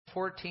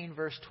14,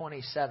 verse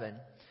 27,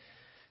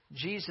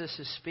 Jesus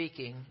is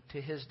speaking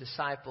to his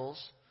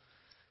disciples.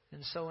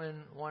 And so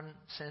in one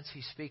sense,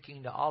 he's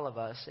speaking to all of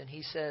us. And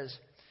he says,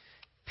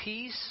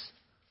 "Peace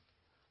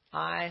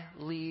I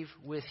leave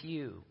with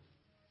you."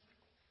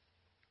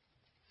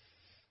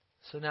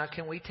 So now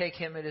can we take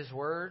him at his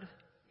word?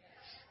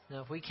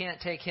 Now if we can't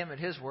take him at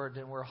his word,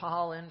 then we're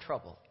all in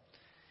trouble.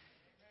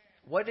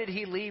 What did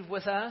he leave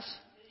with us?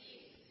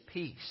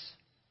 Peace.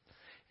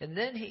 And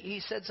then he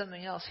said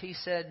something else. He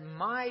said,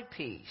 "My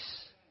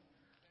peace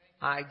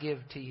I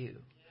give to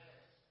you."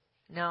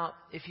 Now,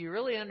 if you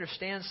really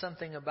understand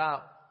something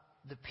about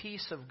the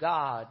peace of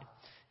God,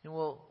 and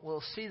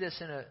we'll see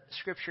this in a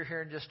scripture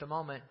here in just a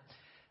moment,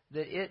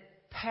 that it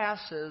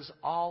passes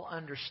all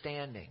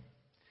understanding.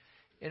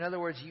 In other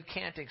words, you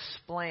can't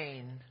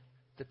explain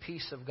the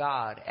peace of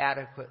God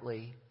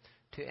adequately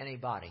to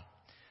anybody.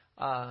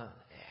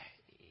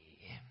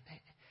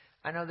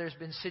 I know there's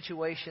been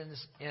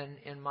situations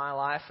in my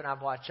life, and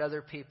I've watched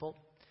other people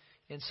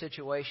in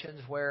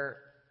situations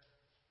where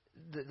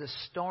the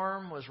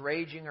storm was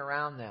raging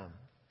around them.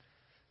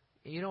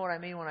 You know what I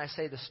mean when I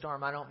say the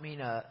storm? I don't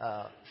mean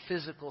a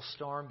physical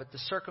storm, but the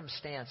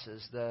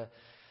circumstances. The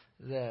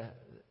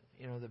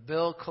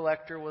bill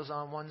collector was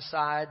on one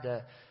side,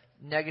 the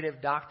negative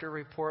doctor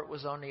report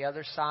was on the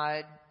other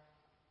side.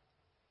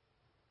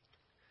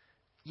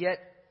 Yet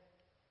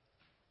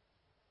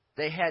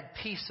they had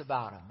peace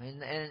about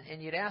them,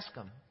 and you'd ask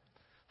them,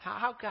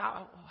 how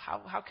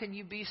can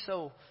you be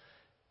so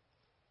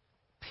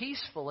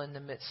peaceful in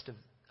the midst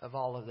of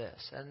all of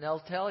this? And they'll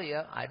tell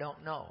you, "I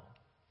don't know."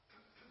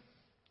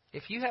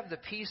 If you have the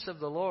peace of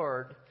the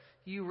Lord,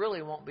 you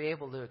really won't be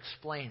able to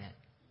explain it.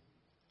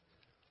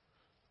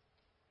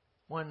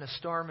 When the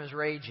storm is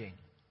raging,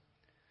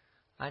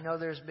 I know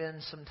there's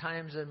been some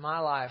times in my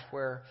life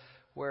where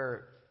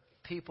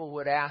people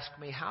would ask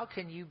me, "How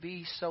can you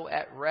be so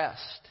at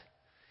rest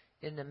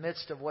in the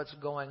midst of what's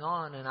going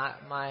on?" And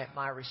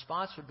my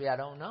response would be, "I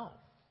don't know."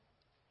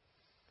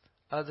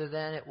 Other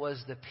than it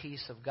was the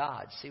peace of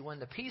God. See, when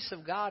the peace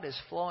of God is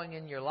flowing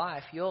in your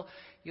life,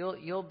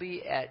 you'll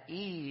be at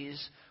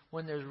ease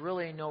when there's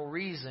really no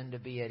reason to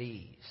be at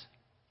ease.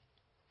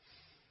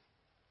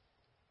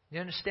 You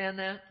understand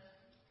that?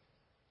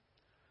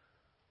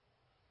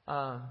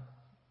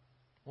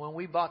 When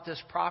we bought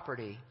this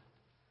property,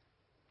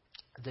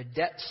 the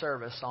debt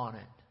service on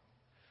it,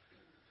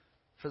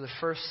 for the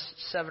first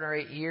 7 or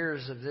 8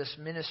 years of this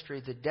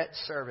ministry, the debt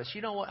service.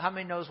 You know what? How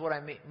many knows what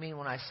I mean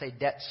when I say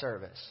debt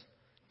service?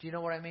 Do you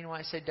know what I mean when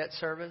I say debt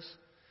service?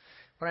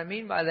 What I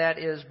mean by that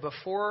is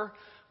before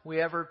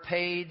we ever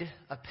paid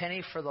a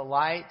penny for the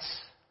lights,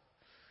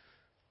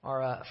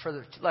 or for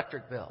the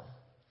electric bill,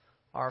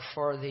 or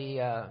for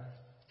the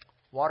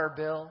water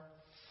bill,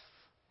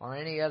 or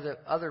any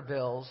other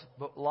bills,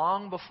 but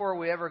long before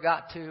we ever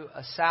got to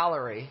a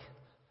salary,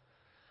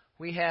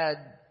 we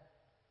had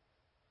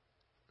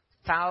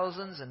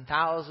thousands and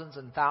thousands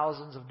and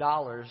thousands of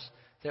dollars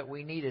that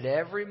we needed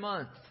every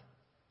month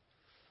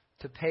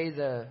to pay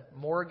the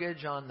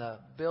mortgage on the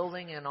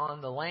building and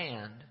on the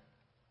land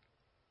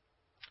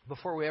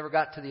before we ever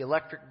got to the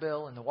electric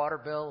bill and the water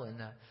bill and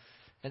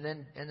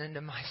then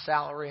to my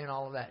salary and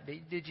all of that.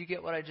 Did you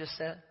get what I just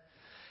said?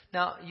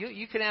 Now,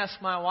 you can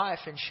ask my wife,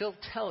 and she'll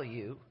tell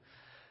you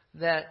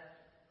that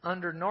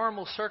under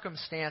normal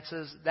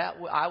circumstances,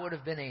 I would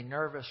have been a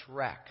nervous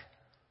wreck.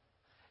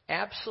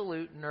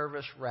 Absolute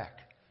nervous wreck.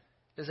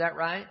 Is that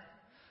right?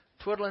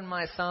 Twiddling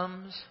my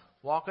thumbs,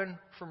 walking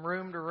from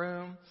room to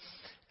room,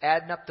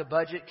 adding up the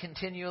budget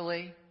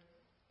continually.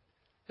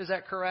 Is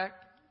that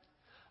correct?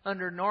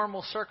 Under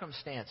normal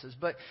circumstances.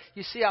 But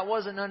you see, I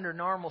wasn't under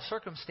normal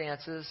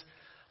circumstances.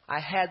 I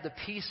had the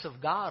peace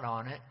of God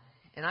on it.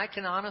 And I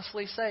can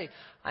honestly say,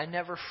 I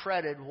never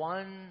fretted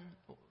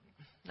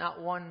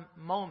not one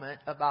moment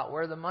about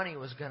where the money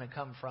was going to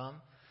come from.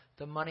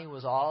 The money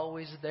was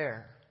always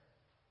there.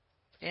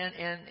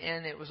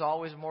 And it was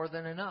always more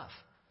than enough.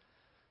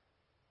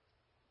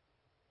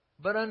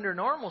 But under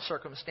normal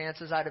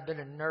circumstances, I'd have been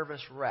a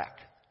nervous wreck.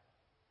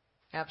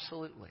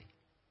 Absolutely.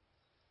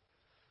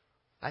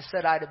 I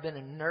said I'd have been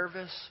a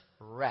nervous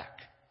wreck.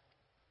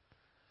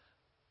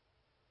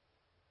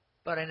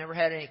 But I never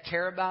had any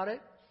care about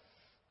it.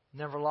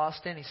 Never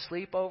lost any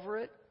sleep over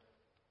it.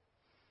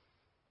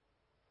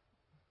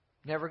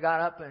 Never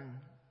got up and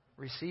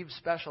received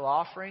special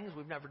offerings.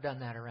 We've never done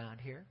that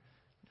around here.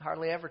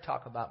 Hardly ever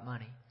talk about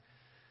money.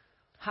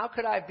 How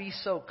could I be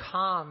so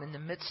calm in the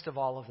midst of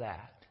all of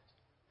that?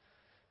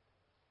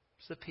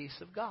 It's the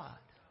peace of God.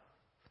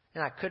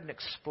 And I couldn't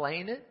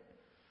explain it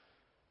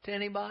to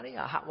anybody,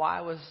 why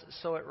I was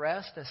so at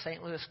rest. In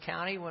St. Louis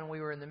County, when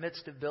we were in the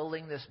midst of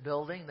building this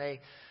building, I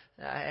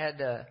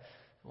had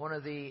one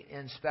of the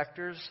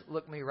inspectors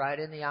look me right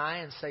in the eye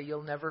and say,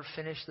 "You'll never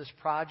finish this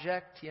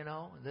project,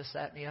 this,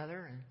 that, and the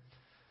other."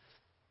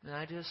 And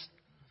I just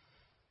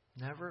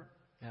never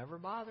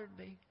bothered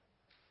me.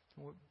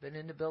 We've been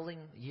in the building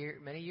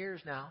many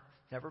years now.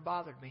 Never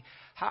bothered me.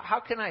 How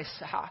can I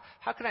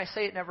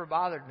say it never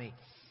bothered me?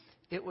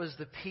 It was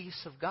the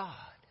peace of God.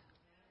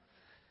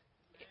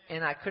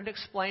 And I couldn't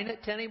explain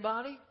it to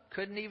anybody.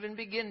 Couldn't even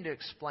begin to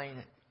explain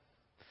it.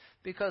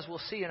 Because we'll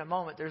see in a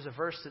moment, there's a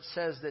verse that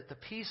says that the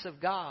peace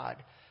of God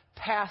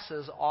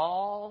passes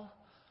all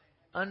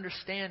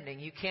understanding.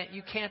 You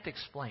can't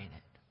explain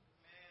it.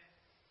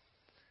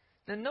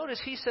 Then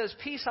notice he says,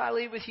 peace I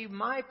leave with you,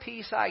 my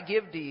peace I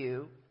give to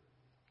you.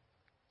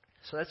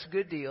 So that's a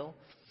good deal.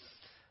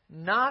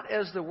 Not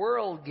as the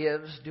world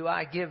gives do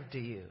I give to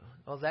you.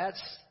 Well,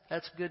 that's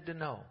good to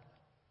know.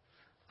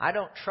 I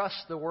don't trust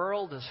the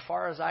world as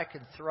far as I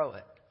can throw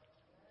it.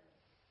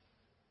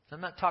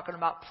 I'm not talking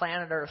about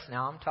planet Earth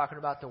now. I'm talking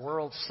about the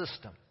world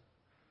system.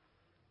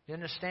 You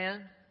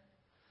understand?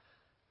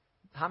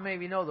 How many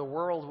of you know the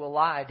world will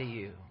lie to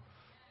you?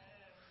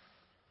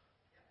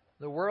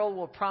 The world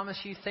will promise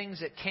you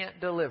things it can't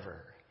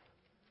deliver.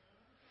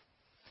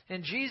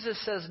 And Jesus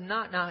says,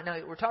 now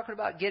we're talking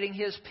about getting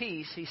His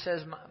peace. He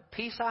says,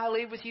 peace I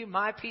leave with you,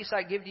 my peace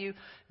I give to you.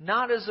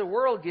 Not as the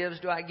world gives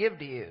do I give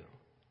to you.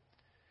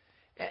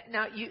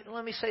 Now,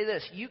 let me say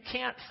this. You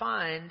can't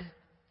find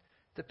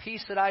the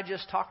peace that I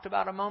just talked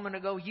about a moment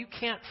ago. You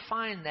can't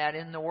find that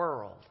in the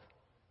world.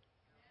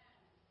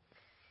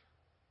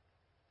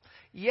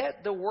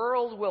 Yet the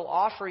world will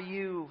offer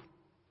you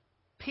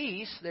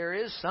peace. There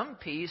is some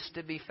peace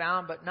to be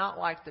found, but not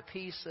like the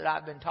peace that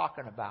I've been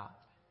talking about.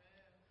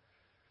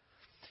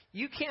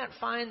 You can't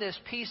find this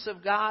peace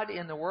of God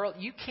in the world.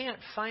 You can't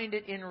find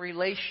it in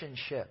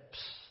relationships.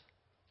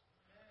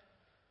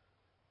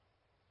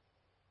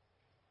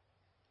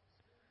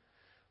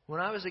 When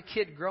I was a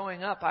kid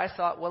growing up, I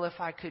thought, well, if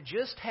I could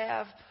just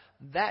have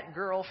that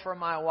girl for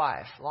my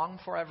wife, long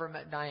before I ever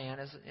met Diane,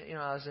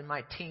 I was in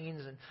my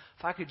teens, and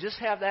if I could just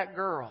have that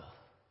girl,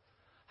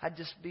 I'd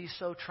just be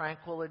so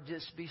tranquil, it'd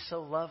just be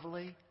so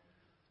lovely.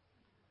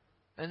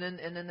 And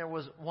then there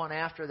was one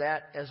after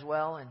that as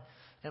well,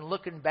 and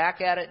looking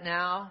back at it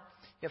now,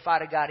 if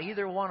I'd have got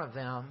either one of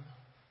them,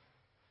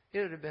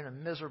 it would have been a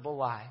miserable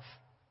life.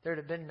 There'd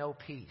have been no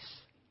peace.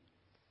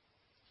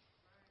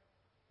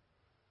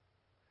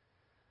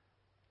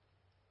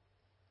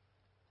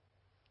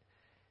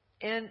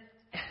 And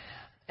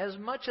as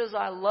much as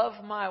I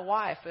love my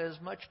wife, as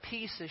much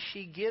peace as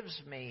she gives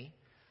me,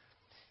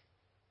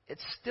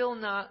 it's still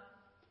not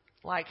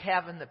like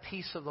having the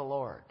peace of the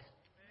Lord.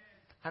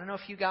 I don't know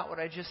if you got what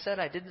I just said.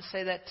 I didn't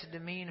say that to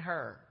demean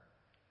her.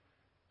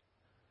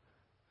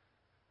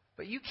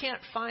 But you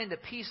can't find the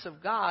peace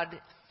of God,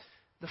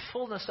 the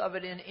fullness of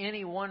it, in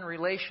any one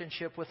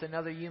relationship with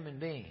another human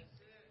being.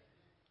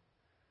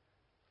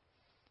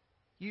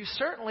 You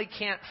certainly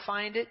can't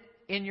find it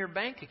in your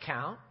bank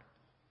account.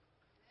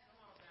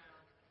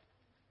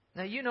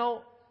 Now,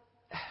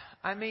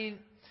 I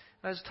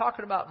was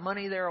talking about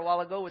money there a while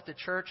ago with the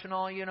church and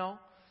all,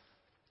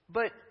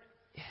 But,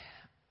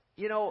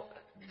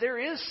 there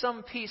is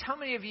some peace. How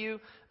many of you,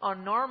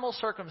 on normal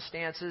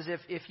circumstances,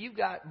 if you've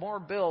got more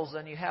bills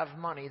than you have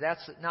money,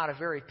 that's not a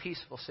very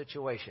peaceful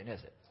situation,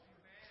 is it?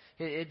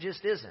 It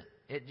just isn't.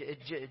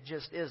 It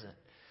just isn't.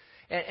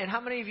 And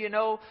how many of you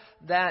know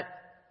that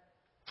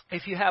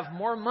if you have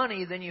more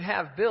money than you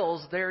have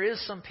bills, there is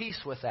some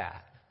peace with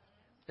that?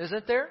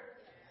 Isn't there?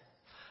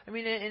 And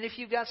if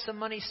you've got some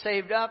money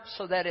saved up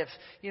so that if,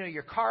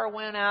 your car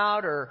went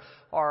out or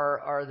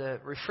the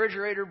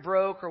refrigerator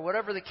broke or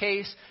whatever the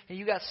case, and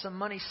you got some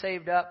money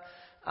saved up,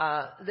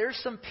 there's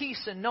some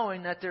peace in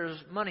knowing that there's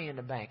money in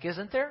the bank,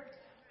 isn't there?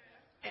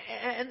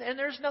 And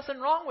there's nothing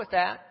wrong with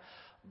that.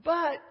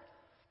 But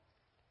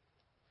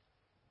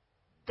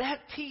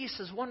that peace,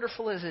 as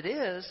wonderful as it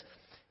is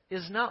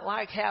not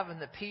like having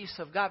the peace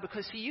of God.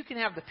 Because, see, you can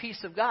have the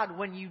peace of God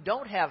when you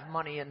don't have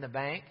money in the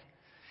bank,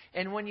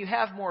 and when you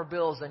have more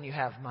bills than you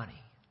have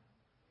money.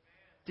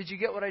 Did you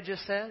get what I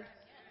just said?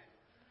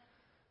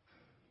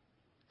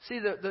 See,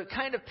 the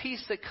kind of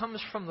peace that comes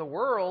from the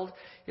world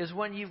is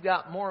when you've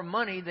got more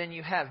money than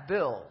you have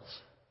bills.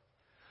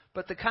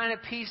 But the kind of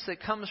peace that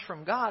comes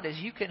from God is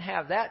you can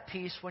have that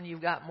peace when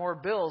you've got more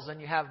bills than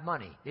you have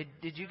money.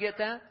 Did you get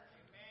that?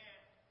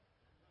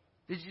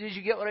 Did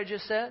you get what I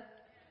just said?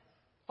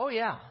 Oh,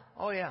 yeah.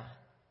 Oh, yeah.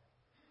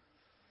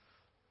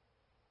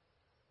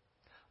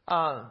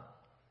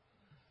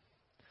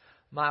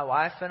 My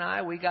wife and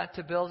I, we got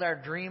to build our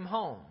dream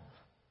home.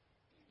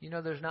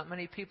 There's not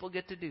many people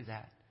get to do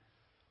that.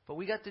 But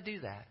we got to do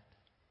that.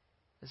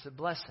 It's a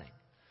blessing.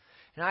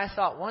 And I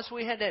thought once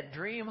we had that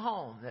dream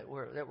home that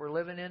we're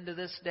living in to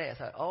this day, I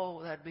thought,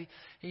 oh, that'd be,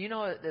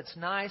 it's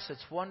nice,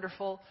 it's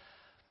wonderful.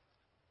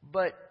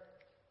 But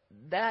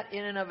that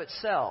in and of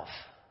itself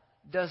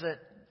doesn't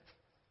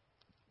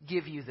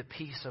give you the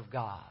peace of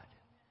God.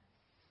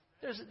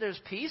 There's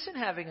peace in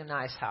having a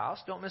nice house.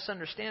 Don't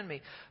misunderstand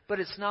me.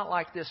 But it's not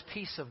like this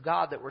peace of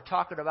God that we're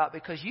talking about,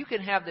 because you can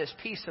have this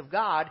peace of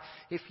God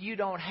if you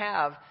don't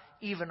have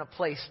even a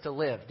place to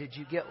live. Did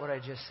you get what I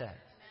just said?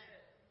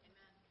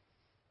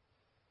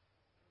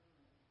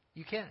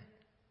 You can.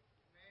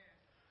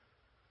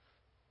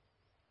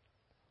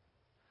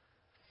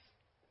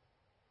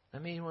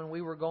 mean, when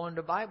we were going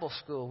to Bible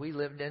school, we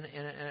lived in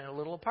a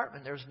little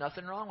apartment. There's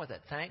nothing wrong with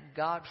it. Thank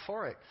God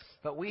for it.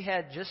 But we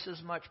had just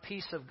as much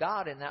peace of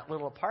God in that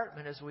little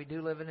apartment as we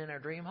do living in our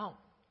dream home.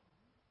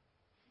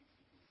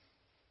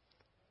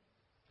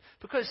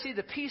 Because, see,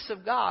 the peace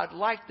of God,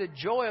 like the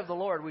joy of the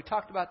Lord, we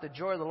talked about the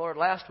joy of the Lord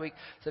last week.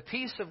 The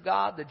peace of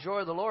God, the joy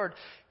of the Lord,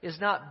 is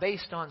not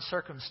based on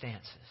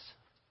circumstances.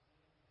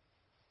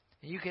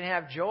 You can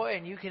have joy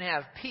and you can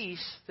have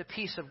peace, the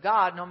peace of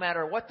God, no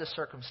matter what the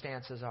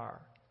circumstances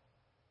are.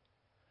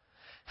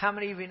 How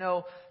many of you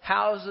know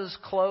houses,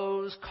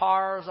 clothes,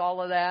 cars,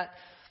 all of that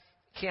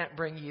can't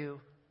bring you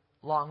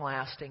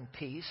long-lasting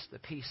peace, the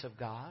peace of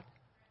God?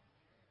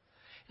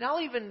 And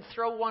I'll even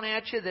throw one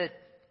at you that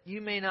you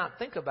may not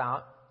think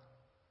about.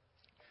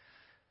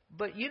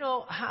 But you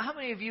know, how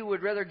many of you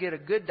would rather get a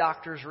good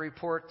doctor's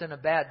report than a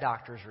bad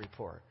doctor's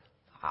report?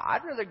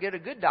 I'd rather get a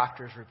good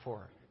doctor's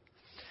report.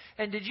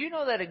 And did you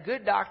know that a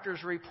good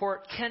doctor's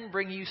report can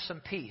bring you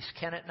some peace,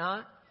 can it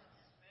not?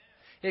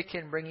 It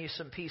can bring you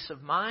some peace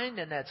of mind,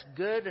 and that's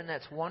good and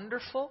that's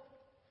wonderful.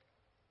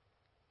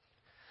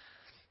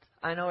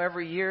 I know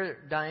every year,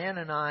 Diane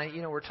and I,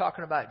 we're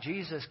talking about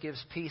Jesus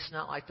gives peace,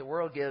 not like the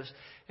world gives.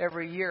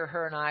 Every year,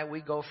 her and I, we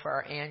go for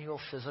our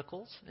annual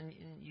physicals, and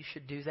you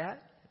should do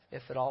that,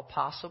 if at all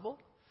possible.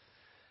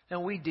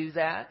 And we do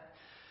that.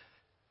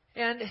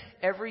 And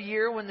every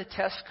year when the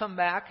tests come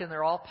back and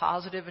they're all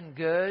positive and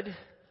good,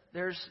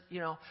 there's,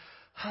 and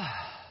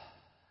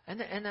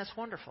that's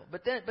wonderful.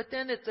 But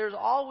then there's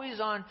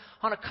always on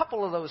a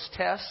couple of those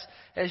tests,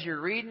 as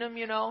you're reading them,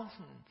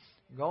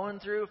 going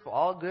through,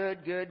 all good.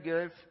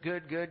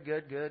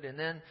 And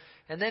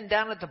then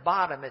down at the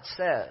bottom it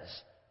says,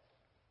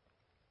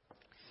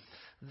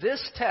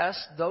 this test,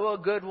 though a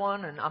good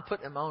one, and I'm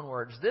putting in my own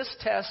words, this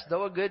test,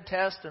 though a good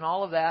test and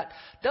all of that,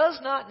 does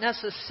not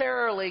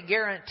necessarily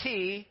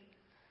guarantee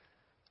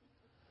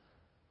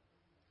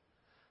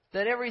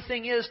that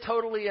everything is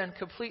totally and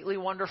completely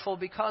wonderful,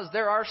 because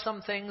there are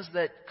some things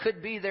that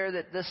could be there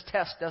that this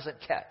test doesn't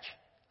catch.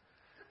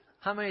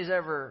 How many's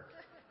ever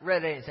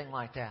read anything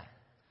like that?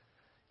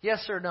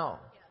 Yes or no?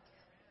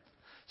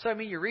 So,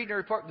 you're reading a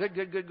report,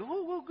 good,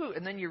 woo,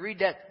 and then you read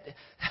that,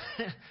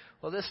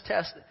 well, this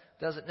test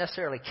doesn't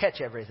necessarily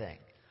catch everything.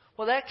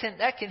 Well, that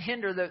can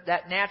hinder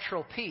that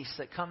natural peace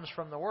that comes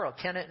from the world,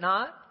 can it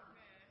not?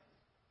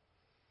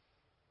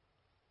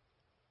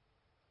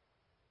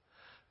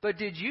 But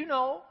did you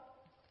know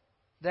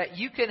that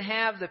you can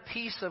have the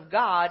peace of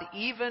God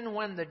even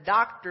when the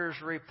doctor's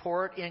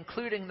report,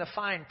 including the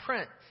fine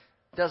print,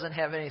 doesn't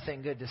have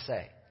anything good to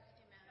say?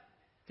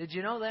 Did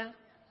you know that?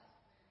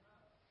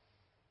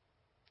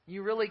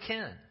 You really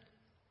can.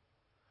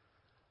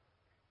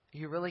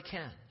 You really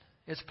can.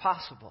 It's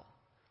possible.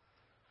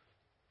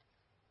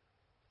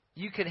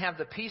 You can have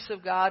the peace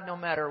of God no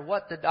matter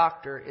what the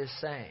doctor is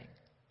saying.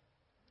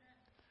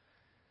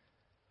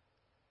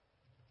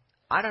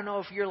 I don't know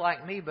if you're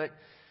like me, but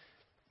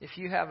if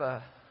you have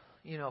a,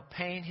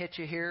 pain hit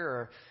you here,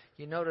 or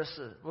you notice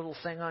a little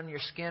thing on your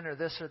skin or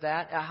this or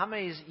that. How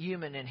many is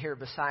human in here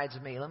besides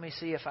me? Let me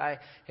see if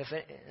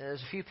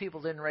there's a few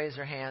people didn't raise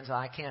their hands.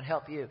 I can't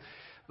help you.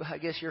 But I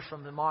guess you're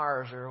from the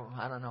Mars, or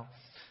I don't know.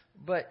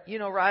 But,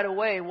 right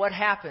away, what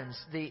happens?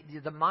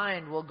 The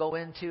mind will go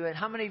into it.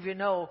 How many of you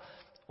know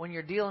when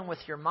you're dealing with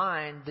your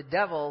mind, the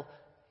devil,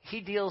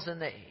 he deals in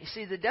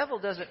the devil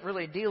doesn't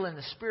really deal in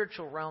the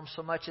spiritual realm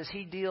so much as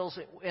he deals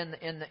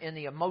in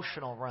the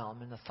emotional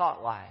realm, in the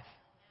thought life.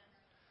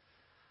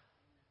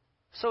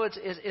 So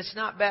it's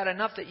not bad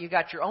enough that you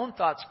got your own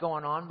thoughts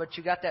going on, but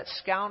you got that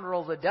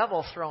scoundrel, the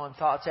devil, throwing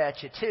thoughts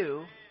at you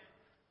too.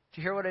 Did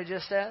you hear what I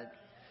just said?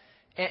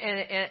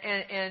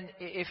 And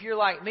if you're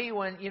like me,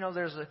 when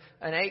there's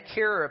an ache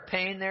here or a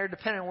pain there,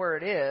 depending on where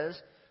it is,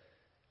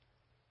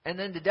 and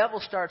then the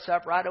devil starts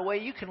up right away,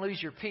 you can lose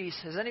your peace.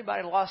 Has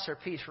anybody lost their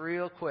peace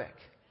real quick?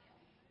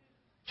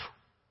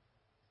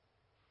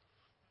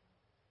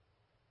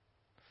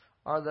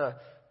 Or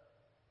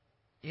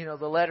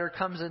the letter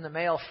comes in the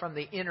mail from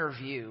the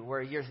interview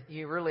where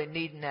you're really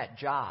needing that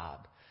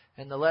job,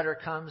 and the letter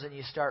comes and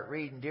you start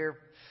reading, dear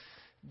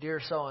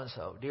so and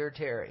so, dear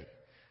Terry,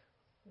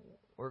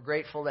 we're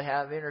grateful to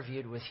have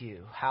interviewed with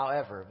you.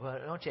 However,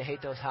 but don't you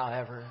hate those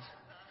howevers?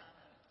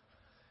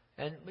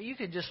 And you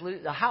can just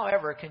lose. The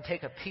however can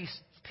take a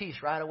peace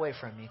right away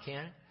from you,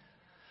 can't it?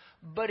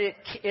 But it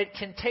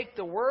can take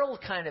the world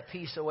kind of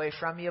peace away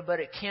from you,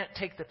 but it can't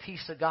take the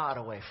peace of God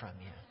away from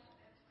you.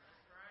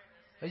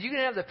 But you can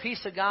have the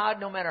peace of God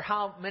no matter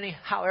how many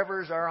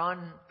howevers are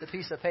on the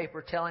piece of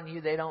paper telling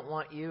you they don't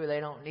want you or they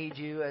don't need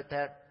you at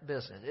that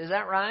business. Is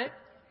that right?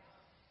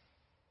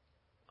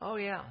 Oh,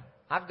 yeah.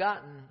 I've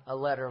gotten a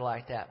letter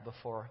like that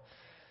before.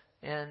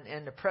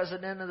 And the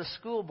president of the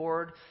school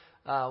board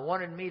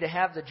wanted me to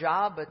have the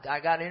job, but I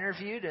got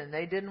interviewed and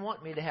they didn't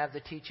want me to have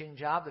the teaching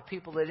job, the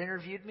people that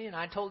interviewed me. And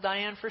I told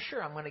Diane for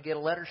sure I'm going to get a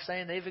letter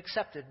saying they've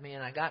accepted me.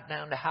 And I got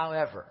down to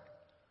however.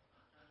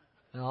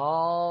 And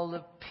all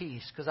the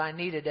peace, because I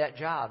needed that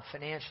job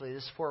financially.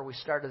 This is before we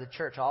started the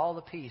church. All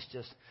the peace,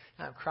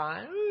 I'm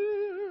crying.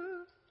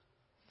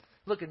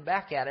 Looking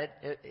back at it,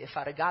 if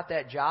I'd have got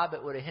that job,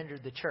 it would have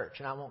hindered the church.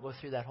 And I won't go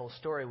through that whole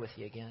story with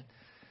you again.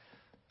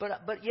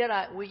 But yet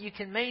you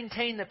can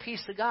maintain the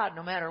peace of God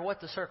no matter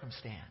what the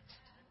circumstance.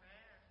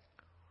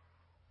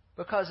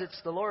 Because it's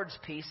the Lord's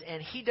peace,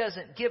 and He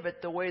doesn't give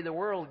it the way the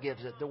world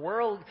gives it. The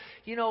world,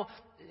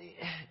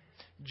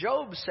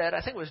 Job said,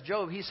 I think it was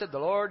Job, he said, the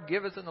Lord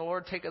giveth and the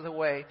Lord taketh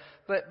away.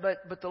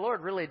 But the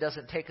Lord really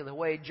doesn't take it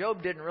away.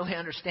 Job didn't really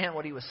understand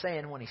what he was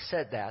saying when he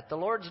said that. The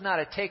Lord's not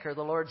a taker,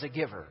 the Lord's a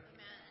giver.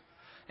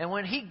 And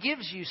when He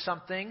gives you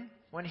something,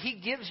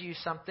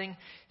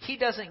 He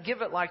doesn't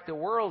give it like the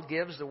world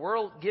gives. The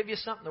world give you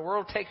something, the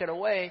world take it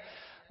away.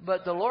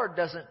 But the Lord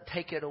doesn't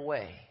take it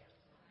away.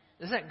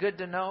 Isn't that good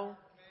to know?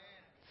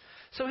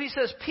 So He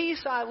says,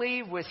 peace I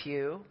leave with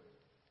you.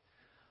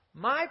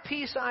 My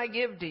peace I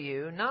give to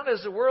you. Not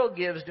as the world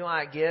gives do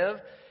I give.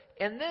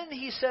 And then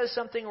He says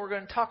something, we're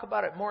going to talk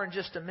about it more in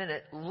just a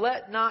minute.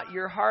 Let not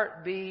your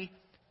heart be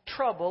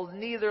troubled,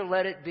 neither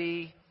let it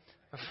be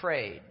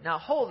afraid. Now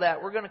hold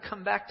that. We're going to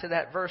come back to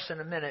that verse in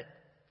a minute.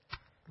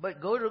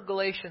 But go to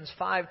Galatians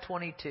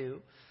 5:22.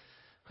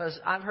 Because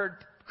I've heard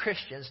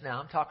Christians now,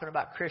 I'm talking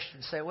about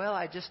Christians, say, well,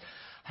 I just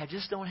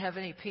don't have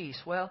any peace.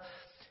 Well,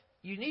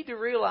 you need to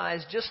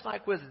realize, just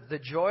like with the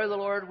joy of the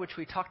Lord, which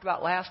we talked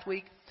about last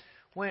week,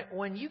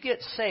 when you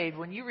get saved,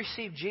 when you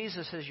receive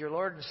Jesus as your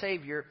Lord and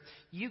Savior,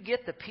 you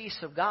get the peace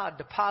of God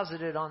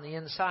deposited on the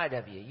inside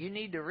of you. You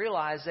need to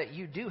realize that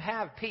you do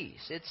have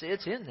peace.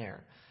 It's in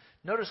there.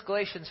 Notice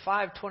Galatians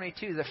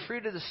 5:22. The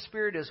fruit of the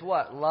Spirit is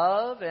what?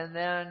 Love, and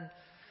then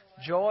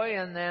joy,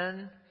 and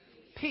then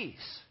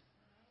peace.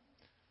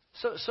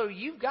 So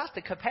you've got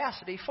the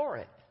capacity for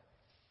it.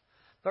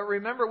 But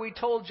remember, we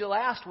told you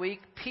last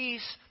week,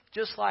 peace,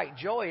 just like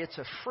joy, it's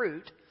a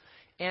fruit.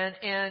 And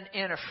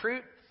a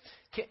fruit,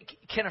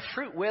 can a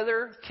fruit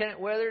wither? Can it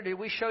wither? Did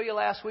we show you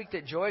last week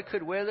that joy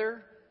could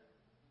wither?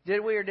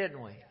 Did we or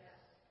didn't we?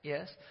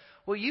 Yes.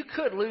 Well, you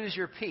could lose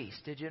your peace.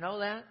 Did you know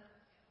that?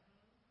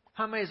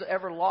 How many has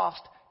ever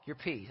lost your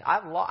peace?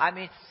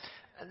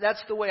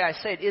 That's the way I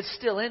say it. It's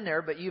still in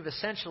there, but you've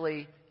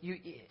essentially,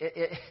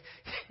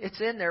 it's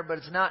in there, but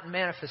it's not in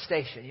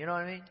manifestation. You know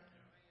what I mean?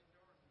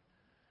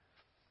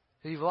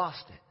 You've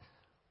lost it.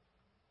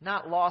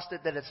 Not lost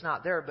it that it's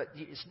not there, but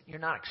you're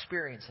not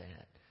experiencing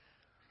it.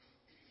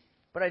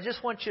 But I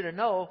just want you to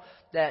know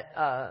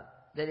that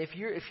if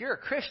you're a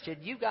Christian,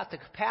 you've got the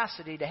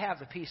capacity to have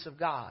the peace of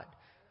God.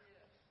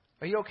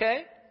 Are you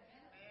okay?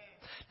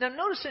 Now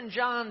notice in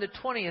John the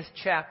 20th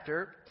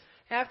chapter,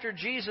 after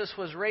Jesus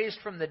was raised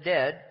from the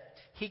dead,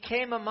 He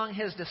came among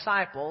His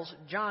disciples.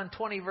 John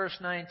 20 verse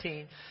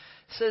 19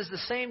 says, the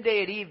same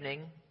day at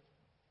evening,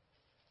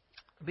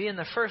 being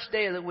the first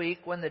day of the week,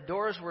 when the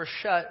doors were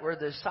shut where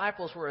the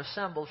disciples were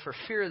assembled for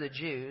fear of the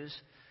Jews,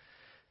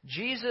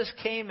 Jesus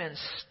came and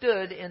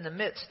stood in the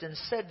midst and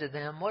said to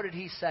them, what did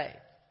He say?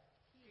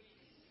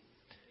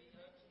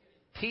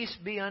 Peace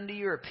be unto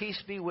you, or peace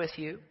be with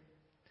you.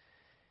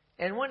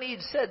 And when He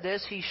had said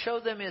this, He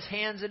showed them His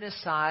hands and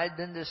His side.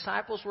 Then the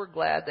disciples were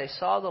glad. They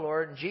saw the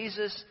Lord. And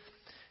Jesus,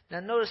 now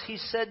notice He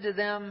said to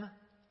them,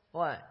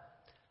 what?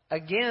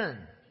 Again,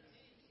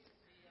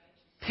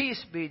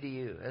 peace be to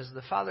you. As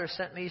the Father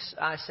sent me,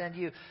 I send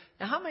you.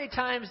 Now how many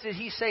times did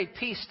He say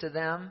peace to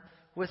them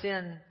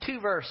within 2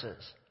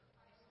 verses?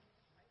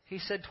 He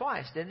said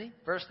twice, didn't He?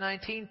 Verse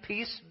 19,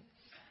 peace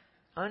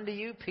unto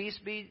you, peace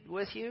be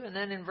with you. And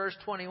then in verse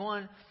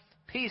 21,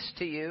 peace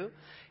to you.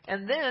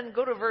 And then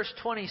go to verse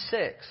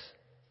 26.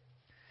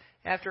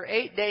 After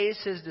 8 days,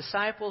 His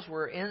disciples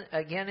were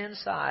again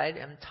inside,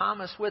 and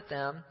Thomas with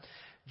them.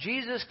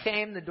 Jesus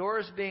came, the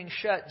doors being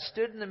shut, and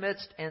stood in the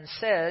midst and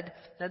said,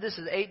 now this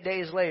is 8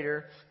 days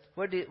later,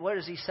 what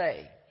does He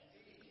say?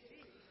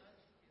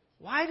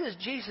 Why does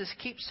Jesus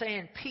keep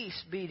saying,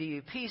 peace be to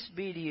you, peace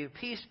be to you,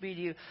 peace be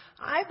to you?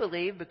 I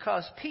believe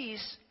because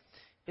peace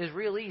is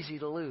real easy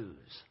to lose.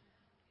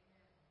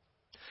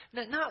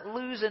 Now, not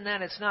losing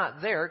that it's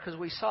not there, because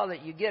we saw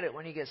that you get it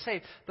when you get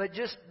saved, but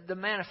just the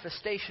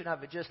manifestation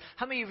of it. Just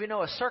how many of you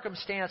know a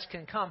circumstance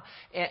can come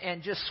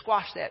and just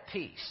squash that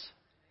peace?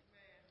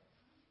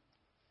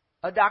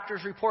 A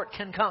doctor's report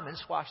can come and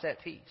squash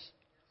that peace.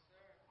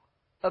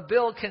 A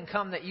bill can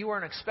come that you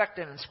weren't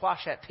expecting and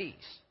squash that peace.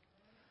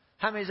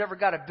 How many's ever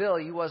got a bill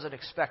you wasn't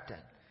expecting?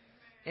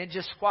 It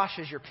just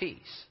squashes your peace.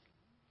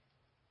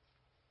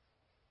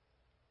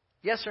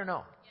 Yes or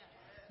no?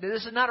 Yes.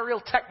 This is not a real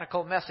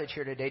technical message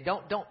here today.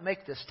 Don't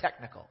make this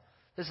technical.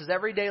 This is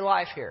everyday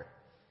life here.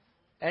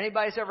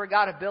 Anybody's ever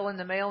got a bill in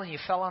the mail and you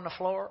fell on the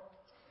floor?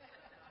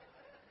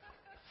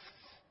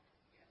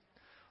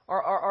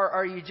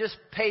 Or you just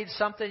paid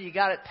something, you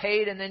got it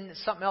paid, and then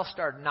something else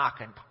started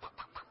knocking.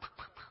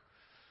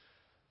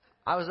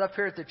 I was up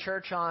here at the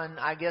church on,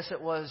 I guess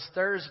it was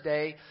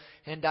Thursday,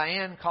 and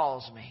Diane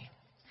calls me.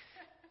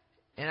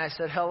 And I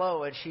said,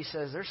 hello, and she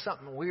says, there's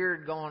something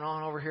weird going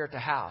on over here at the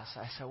house.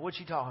 I said, what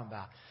you talking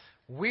about?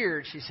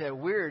 Weird. She said,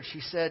 weird.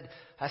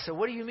 I said,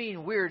 what do you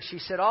mean weird? She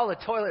said, all the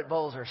toilet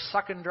bowls are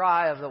sucking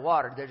dry of the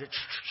water. They're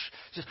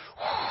just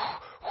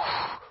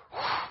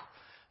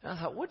And I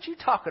thought, what you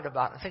talking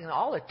about? I'm thinking,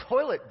 all the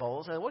toilet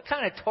bowls. What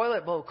kind of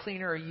toilet bowl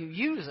cleaner are you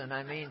using?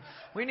 I mean,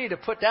 we need to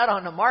put that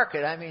on the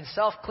market. I mean,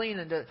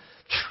 self-cleaning,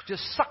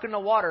 just sucking the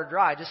water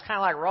dry. Just kind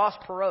of like Ross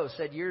Perot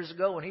said years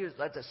ago when he was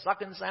at the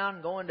sucking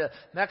sound going to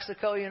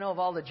Mexico, of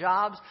all the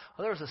jobs.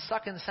 Well, there was a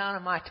sucking sound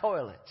in my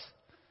toilets.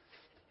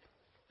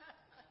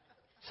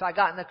 So I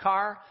got in the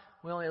car.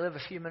 We only live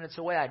a few minutes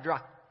away. I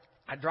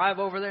drive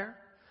over there.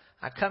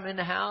 I come in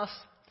the house,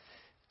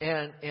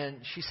 and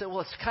she said,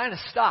 well, it's kind of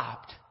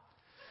stopped.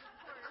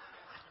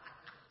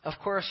 Of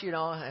course,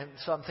 and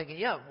so I'm thinking,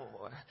 yeah.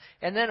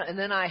 And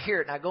then I hear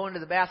it, and I go into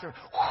the bathroom.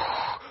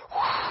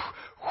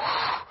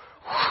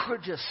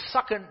 Just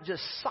sucking.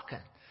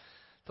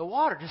 The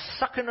water, just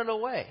sucking it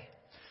away.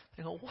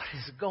 I go, what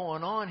is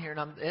going on here?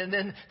 And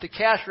then the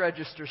cash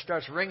register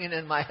starts ringing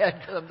in my head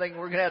because I'm thinking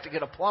we're going to have to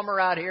get a plumber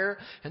out here.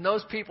 And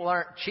those people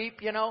aren't cheap,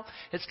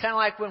 It's kind of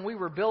like when we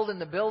were building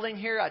the building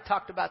here. I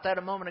talked about that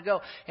a moment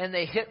ago. And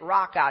they hit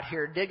rock out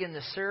here digging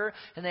the sewer.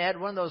 And they had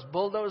one of those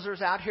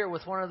bulldozers out here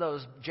with one of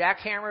those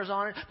jackhammers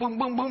on it. Boom,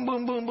 boom, boom,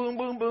 boom, boom, boom,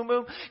 boom, boom,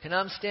 boom. And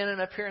I'm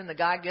standing up here and the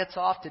guy gets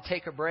off to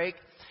take a break.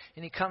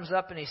 And he comes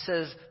up and he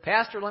says,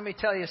 Pastor, let me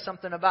tell you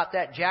something about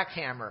that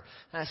jackhammer.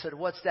 And I said,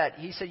 what's that?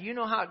 He said, you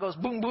know how it goes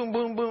boom, boom,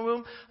 boom, boom,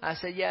 boom? I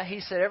said, yeah. He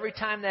said, every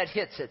time that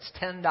hits, it's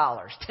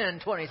 $10. 10,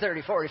 20,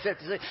 30, 40,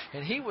 50.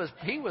 And he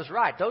was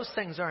right. Those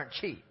things aren't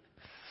cheap.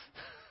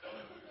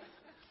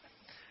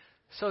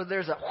 So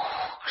there's a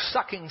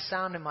sucking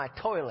sound in my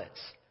toilets.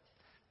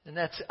 And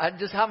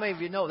how many of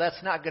you know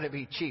that's not going to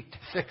be cheap to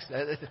fix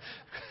that?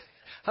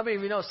 How many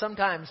of you know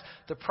sometimes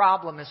the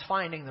problem is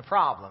finding the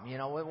problem?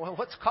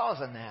 What's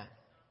causing that?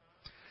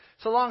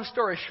 So long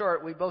story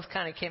short, we both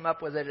kind of came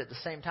up with it at the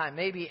same time.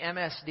 Maybe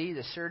MSD,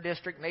 the sewer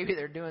district, maybe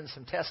they're doing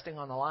some testing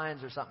on the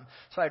lines or something.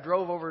 So I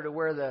drove over to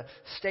where the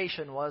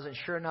station was, and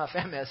sure enough,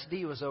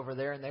 MSD was over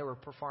there, and they were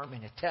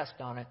performing a test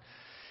on it.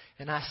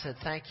 And I said,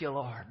 thank you,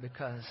 Lord,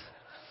 because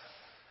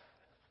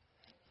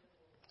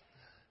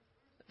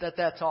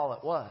that's all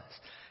it was.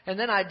 And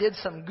then I did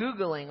some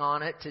Googling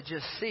on it to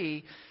just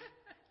see.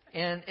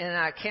 And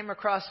I came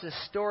across this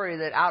story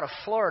that out of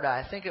Florida,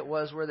 I think it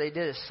was, where they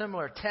did a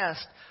similar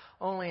test,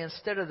 only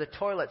instead of the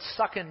toilet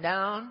sucking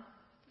down,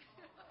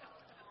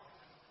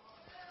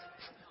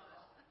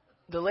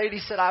 the lady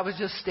said I was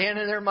just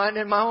standing there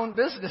minding my own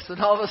business, and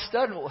all of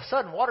a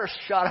sudden water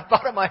shot up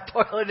out of my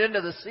toilet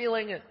into the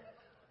ceiling. And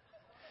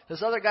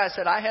this other guy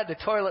said I had the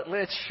toilet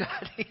lid shut.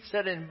 He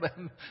said, and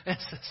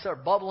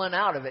started bubbling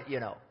out of it,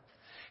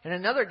 And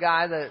another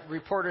guy, the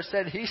reporter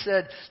said,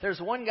 there's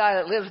one guy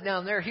that lives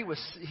down there. He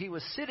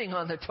was sitting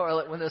on the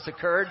toilet when this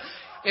occurred,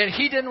 and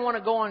he didn't want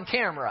to go on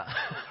camera.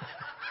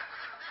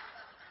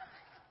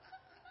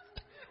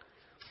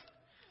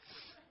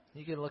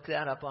 You can look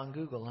that up on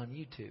Google, on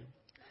YouTube.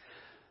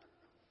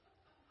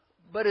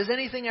 But has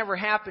anything ever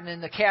happened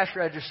and the cash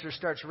register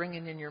starts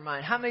ringing in your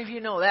mind? How many of you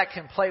know that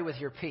can play with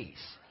your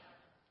peace?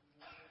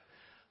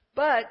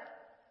 But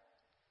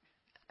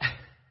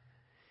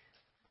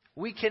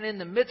we can, in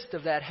the midst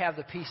of that, have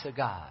the peace of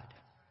God.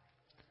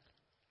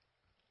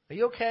 Are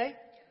you okay?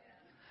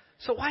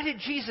 So why did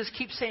Jesus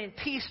keep saying,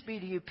 peace be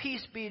to you,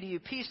 peace be to you,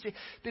 peace be to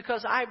you?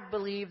 Because I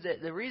believe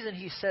that the reason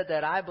he said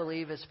that, I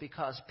believe it's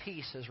because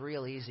peace is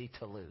real easy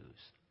to lose.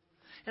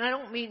 And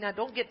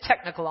don't get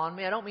technical on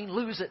me. I don't mean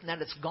lose it and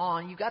that it's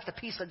gone. You got the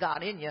peace of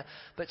God in you,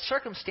 but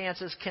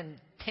circumstances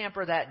can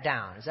tamper that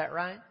down. Is that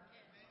right?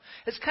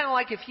 It's kind of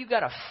like if you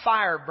got a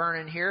fire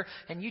burning here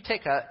and you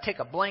take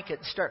a blanket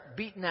and start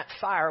beating that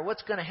fire,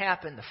 what's going to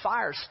happen? The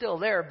fire's still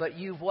there, but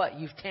you've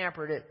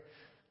tampered it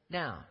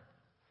down.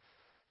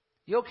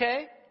 You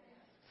okay?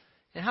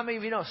 And how many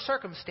of you know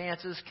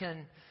circumstances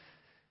can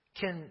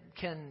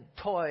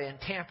toy and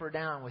tamper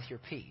down with your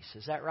peace?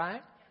 Is that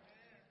right?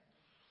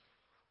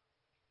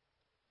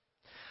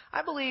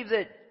 I believe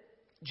that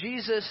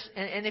Jesus,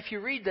 and if you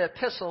read the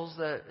epistles,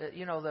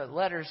 the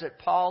letters that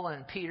Paul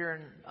and Peter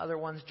and other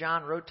ones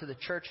John wrote to the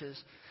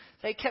churches,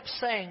 they kept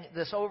saying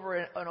this over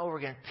and over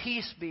again,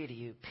 peace be to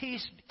you,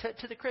 peace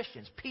to the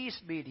Christians, peace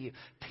be to you,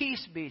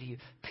 peace be to you,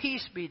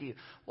 peace be to you.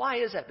 Why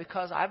is that?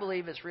 Because I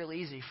believe it's real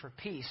easy for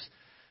peace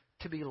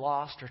to be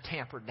lost or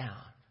tampered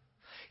down.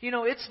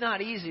 It's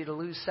not easy to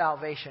lose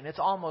salvation. It's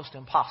almost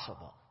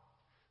impossible.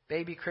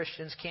 Baby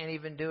Christians can't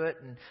even do it,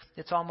 and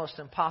it's almost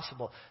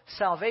impossible.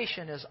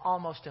 Salvation is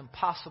almost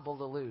impossible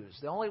to lose.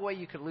 The only way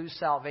you could lose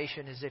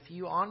salvation is if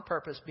you, on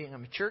purpose, being a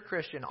mature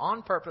Christian,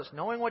 on purpose,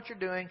 knowing what you're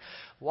doing,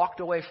 walked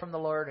away from the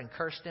Lord and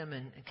cursed Him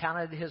and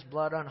counted His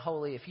blood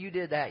unholy. If you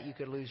did that, you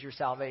could lose your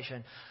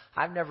salvation.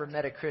 I've never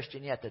met a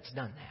Christian yet that's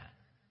done that.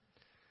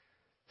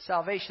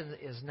 Salvation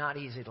is not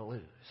easy to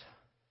lose.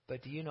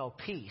 But do you know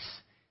peace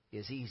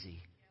is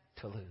easy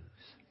to lose?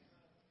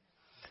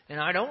 And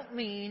I don't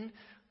mean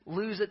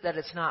lose it that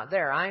it's not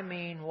there. I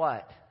mean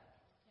what?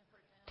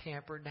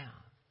 Tampered down.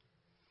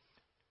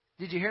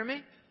 Did you hear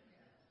me?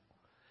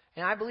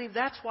 And I believe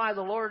that's why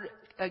the Lord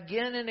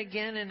again and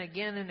again and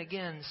again and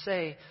again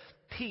say,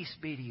 peace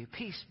be to you,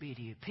 peace be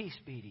to you, peace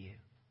be to you.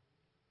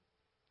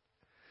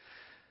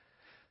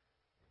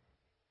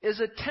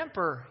 Is a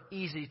temper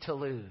easy to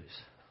lose?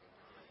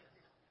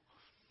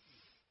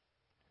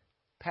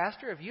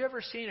 Pastor, have you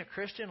ever seen a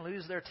Christian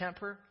lose their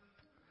temper?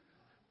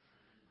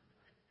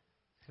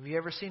 Have you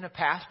ever seen a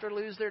pastor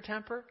lose their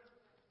temper?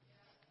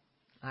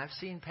 I've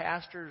seen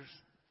pastors,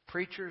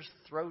 preachers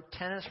throw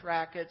tennis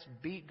rackets,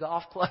 beat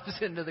golf clubs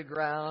into the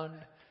ground,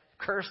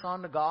 curse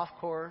on the golf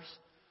course,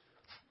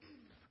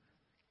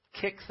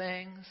 kick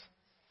things.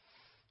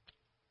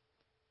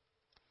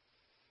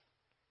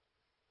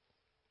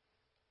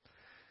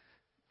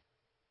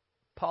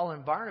 Paul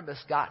and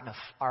Barnabas got in an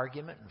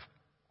argument and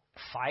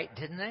fight,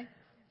 didn't they?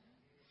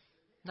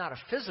 Not a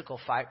physical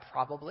fight,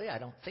 probably. I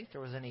don't think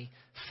there was any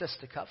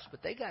fisticuffs,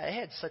 but they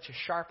had such a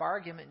sharp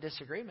argument and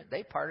disagreement,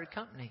 they parted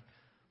company.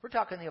 We're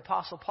talking the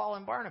Apostle Paul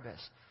and Barnabas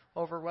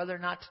over whether or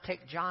not to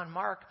take John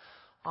Mark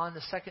on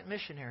the second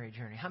missionary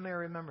journey. How many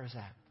remembers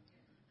that?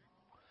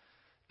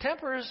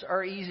 Tempers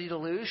are easy to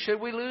lose. Should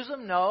we lose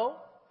them? No.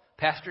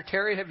 Pastor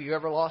Terry, have you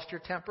ever lost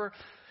your temper?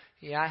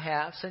 Yeah, I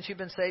have. Since you've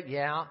been saved?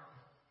 Yeah.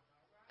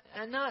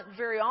 And not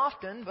very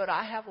often, but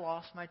I have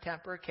lost my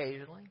temper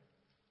occasionally.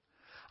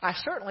 I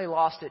certainly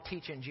lost it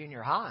teaching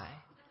junior high.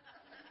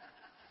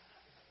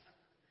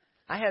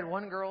 I had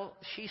one girl,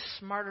 she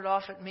smarted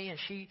off at me, and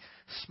she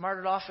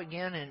smarted off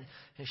again, and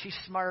she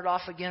smarted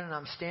off again, and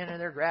I'm standing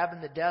there grabbing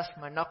the desk,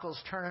 my knuckles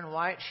turning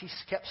white. She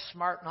kept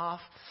smarting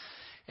off,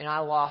 and I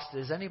lost it.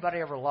 Has anybody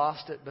ever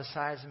lost it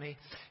besides me?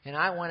 And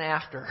I went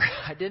after her.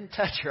 I didn't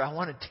touch her. I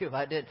wanted to.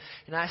 I did.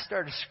 And I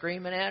started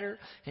screaming at her,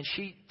 and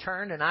she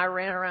turned, and I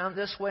ran around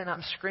this way, and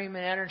I'm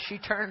screaming at her, and she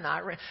turned,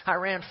 and I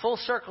ran full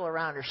circle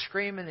around her,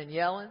 screaming and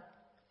yelling.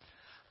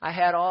 I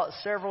had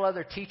several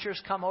other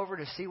teachers come over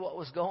to see what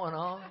was going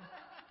on.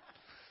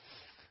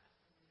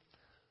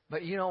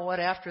 But you know what?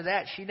 After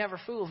that, she never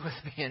fooled with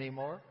me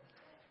anymore.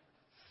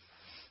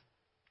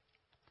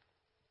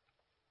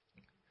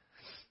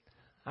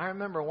 I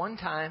remember one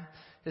time,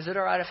 is it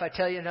all right if I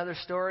tell you another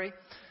story?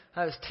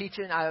 I was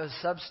teaching, I was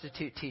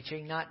substitute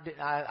teaching.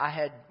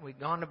 I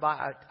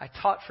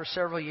taught for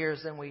several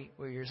years, then we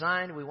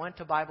resigned, we went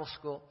to Bible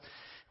school.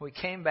 We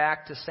came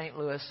back to St.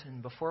 Louis,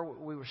 and before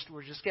we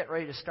were just getting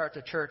ready to start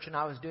the church, and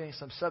I was doing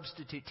some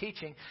substitute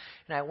teaching,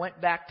 and I went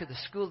back to the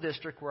school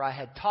district where I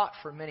had taught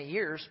for many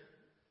years.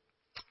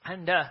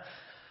 And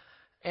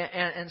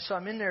so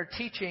I'm in there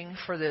teaching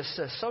for this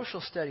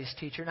social studies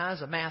teacher, and I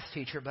was a math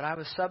teacher, but I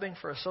was subbing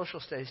for a social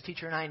studies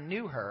teacher, and I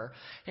knew her,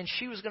 and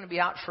she was going to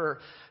be out for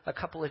a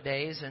couple of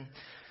days,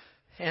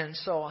 and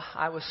so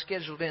I was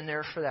scheduled in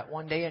there for that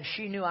one day, and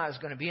she knew I was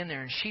going to be in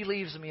there, and she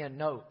leaves me a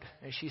note,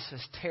 and she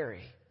says,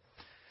 Terry,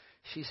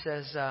 she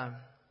says,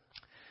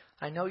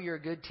 I know you're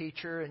a good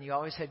teacher, and you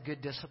always had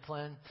good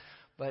discipline,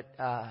 but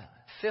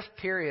fifth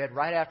period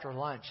right after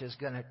lunch is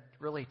going to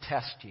really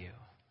test you.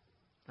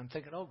 I'm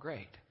thinking, oh,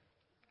 great.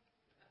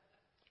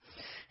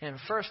 And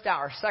first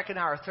hour, second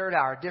hour, third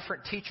hour,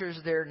 different teachers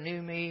there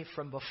knew me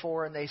from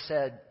before, and they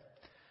said,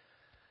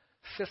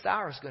 fifth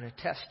hour is going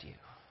to test you.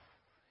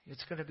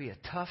 It's going to be a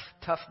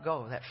tough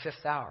go, that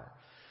fifth hour.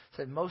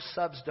 Said most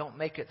subs don't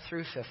make it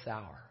through fifth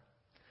hour.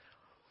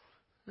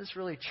 This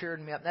really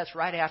cheered me up. That's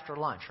right after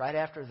lunch, right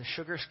after the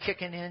sugar's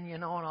kicking in,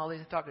 and all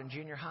these, talking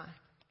junior high.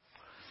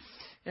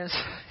 And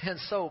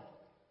so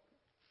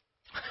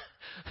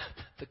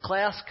the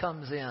class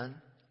comes in,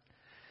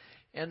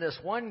 and this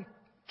one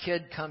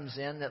kid comes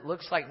in that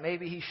looks like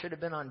maybe he should have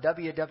been on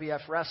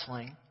WWF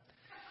wrestling,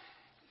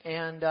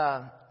 and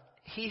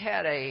he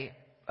had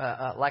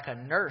like a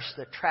nurse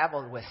that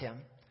traveled with him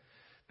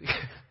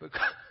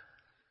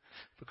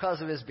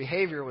because of his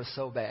behavior was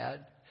so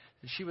bad,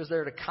 and she was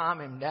there to calm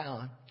him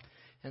down,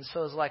 and so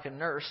it was like a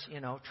nurse,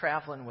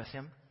 traveling with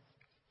him,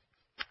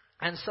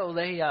 and so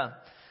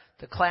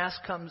the class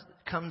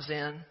comes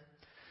in.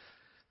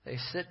 They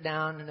sit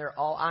down, and they're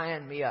all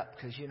eyeing me up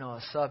because, a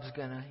sub's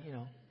going to,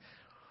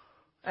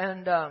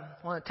 And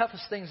one of the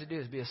toughest things to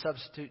do is be a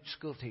substitute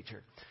school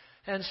teacher.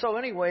 And so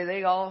anyway,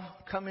 they all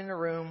come in the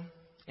room,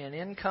 and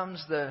in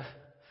comes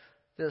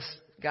this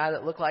guy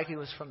that looked like he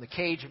was from the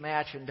cage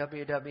match in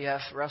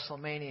WWF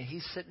WrestleMania.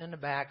 He's sitting in the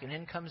back, and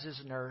in comes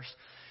his nurse.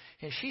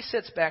 And she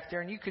sits back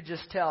there, and you could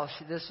just tell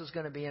this was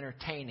going to be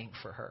entertaining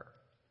for her.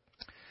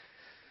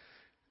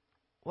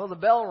 Well, the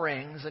bell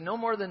rings, and no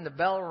more than the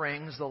bell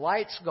rings, the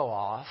lights go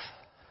off.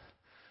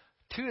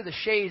 Two of the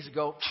shades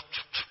go,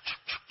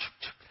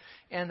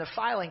 and the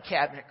filing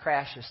cabinet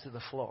crashes to the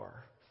floor.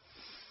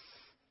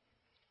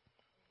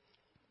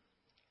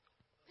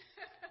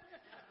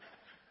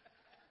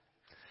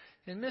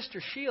 And Mr.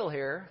 Shield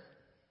here,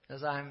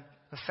 as I'm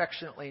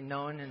affectionately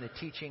known in the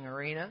teaching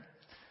arena,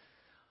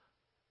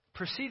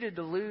 proceeded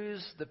to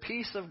lose the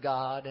peace of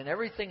God and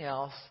everything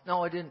else.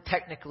 No, I didn't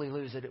technically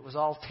lose it. It was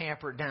all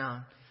tampered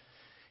down.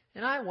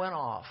 And I went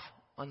off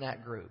on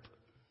that group.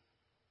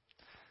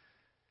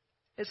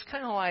 It's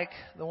kind of like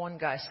the one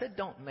guy said,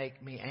 don't make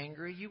me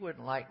angry. You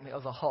wouldn't like me. Oh,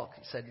 the Hulk.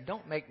 He said,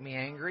 don't make me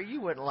angry. You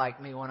wouldn't like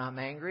me when I'm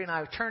angry. And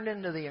I turned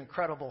into the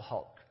Incredible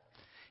Hulk.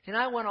 And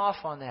I went off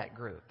on that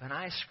group. And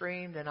I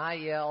screamed and I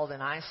yelled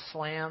and I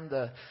slammed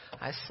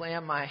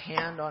my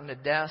hand on the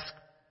desk.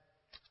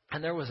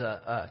 And there was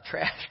a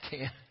trash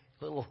can,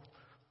 little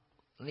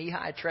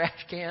knee-high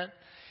trash can.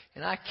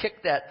 And I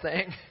kicked that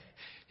thing.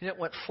 And it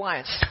went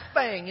flying,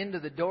 bang, into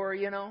the door,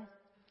 you know.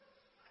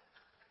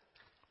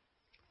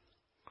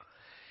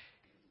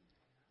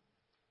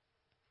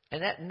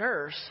 And that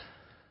nurse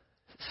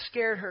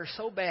scared her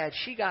so bad,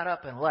 she got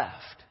up and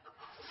left.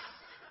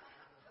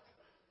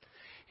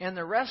 And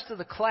the rest of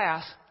the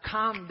class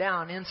calmed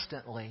down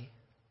instantly.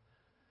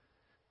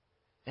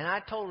 And I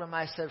told them,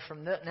 I said,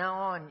 from now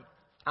on,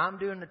 I'm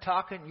doing the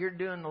talking, you're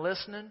doing the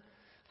listening.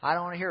 I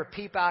don't want to hear a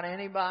peep out of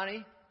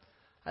anybody.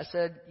 I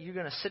said, you're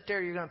going to sit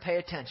there, you're going to pay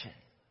attention.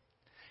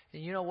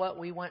 And you know what?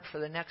 We went for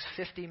the next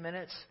 50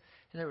 minutes,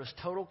 and there was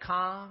total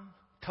calm,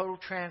 total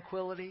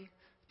tranquility,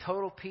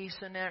 total peace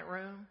in that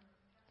room.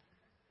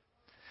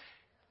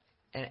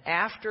 And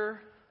after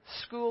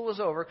school was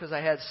over, because I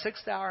had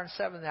 6th hour and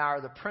 7th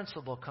hour, the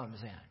principal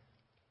comes in.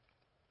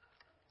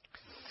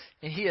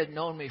 And he had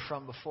known me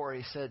from before.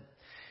 He said,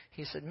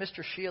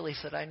 Mr. Shield, he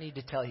said, I need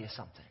to tell you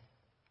something.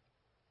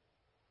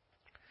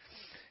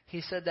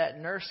 He said, that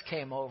nurse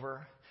came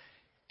over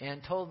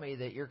and told me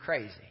that you're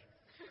crazy.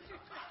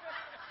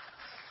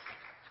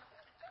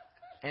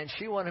 And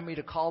she wanted me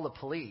to call the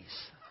police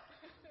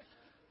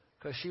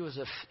because she was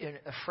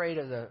afraid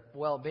of the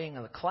well-being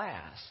of the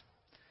class.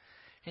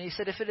 And he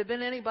said, if it had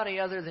been anybody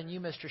other than you,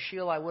 Mr.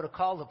 Shield, I would have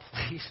called the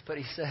police. But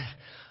he said,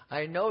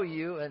 I know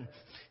you. And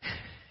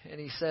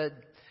he said,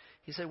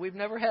 we've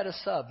never had a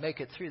sub make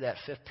it through that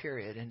 5th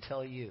period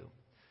until you.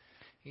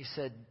 He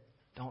said,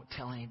 don't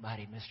tell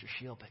anybody, Mr.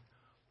 Shield, but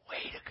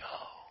way to go.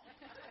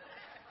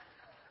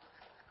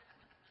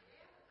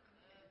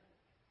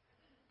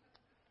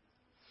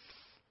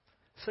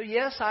 So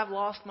yes, I've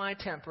lost my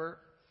temper.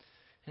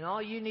 And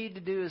all you need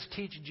to do is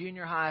teach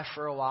junior high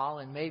for a while,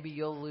 and maybe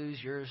you'll lose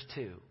yours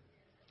too.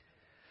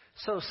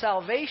 So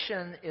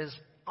salvation is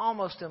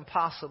almost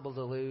impossible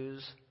to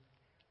lose.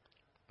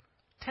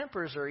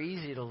 Tempers are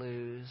easy to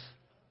lose.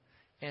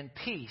 And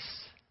peace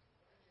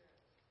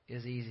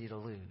is easy to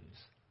lose.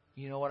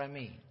 You know what I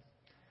mean?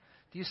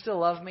 Do you still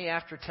love me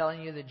after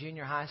telling you the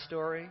junior high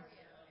story?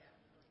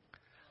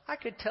 I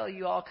could tell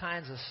you all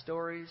kinds of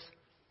stories.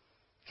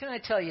 Can I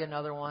tell you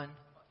another one?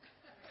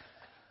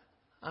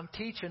 I'm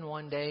teaching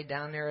one day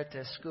down there at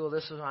the school.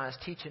 This was when I was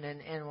teaching.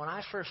 And when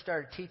I first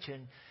started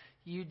teaching,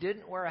 you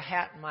didn't wear a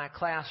hat in my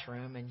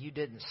classroom and you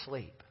didn't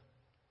sleep.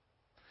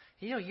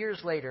 You know,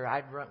 years later,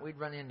 we'd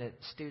run into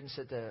students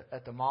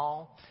at the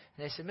mall,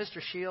 and they said,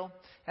 Mr. Shield,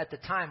 at the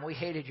time we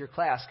hated your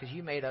class because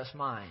you made us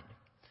mind.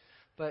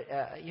 But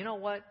you know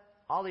what?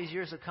 All these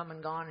years have come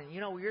and gone, and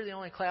you know, you're the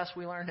only class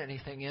we learned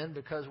anything in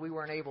because we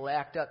weren't able to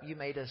act up. You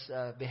made us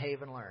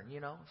behave and learn, you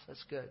know, so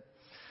that's good.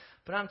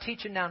 But I'm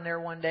teaching down there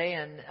one day,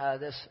 and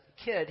this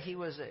kid,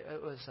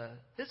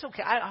 it's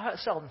okay. I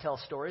seldom tell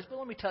stories, but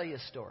let me tell you a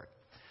story.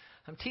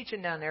 I'm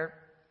teaching down there.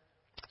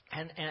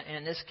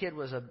 And this kid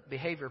was a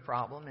behavior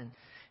problem,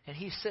 and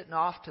he's sitting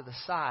off to the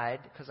side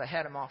because I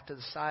had him off to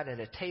the side at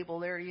a table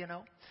there, you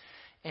know,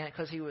 and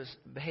because he was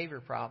a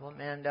behavior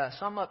problem. And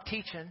so I'm up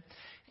teaching,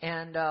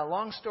 and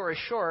long story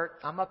short,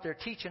 I'm up there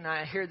teaching, and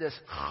I hear this,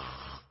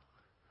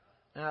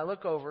 and I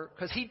look over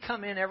because he'd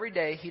come in every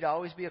day. He'd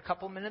always be a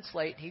couple minutes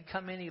late. He'd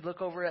come in, he'd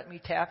look over at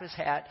me, tap his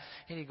hat,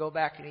 and he'd go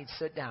back and he'd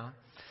sit down.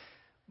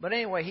 But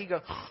anyway, he'd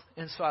go,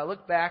 and so I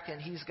look back, and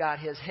he's got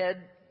his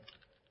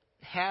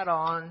hat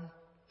on,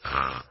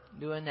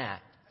 doing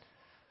that.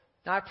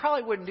 Now, I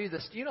probably wouldn't do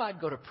this. You know, I'd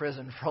go to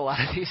prison for a lot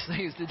of these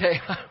things today.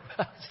 I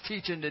was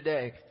teaching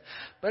today.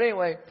 But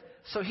anyway,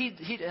 so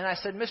and I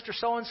said, Mr.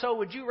 So-and-so,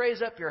 would you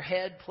raise up your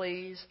head,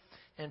 please,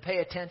 and pay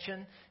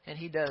attention? And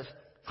he does.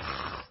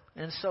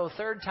 And so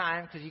 3rd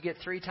time, because you get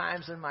 3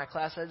 times in my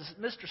class, I said,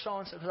 Mr.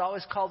 So-and-so, because I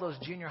always call those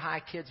junior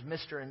high kids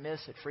Mr. and Miss.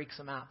 It freaks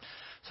them out.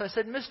 So I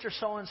said, Mr.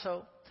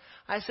 So-and-so,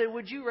 I said,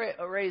 would you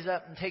raise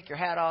up and take your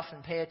hat off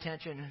and pay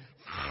attention?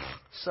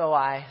 So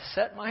I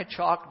set my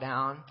chalk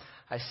down,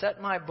 I set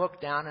my book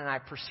down, and I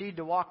proceed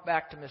to walk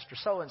back to Mr.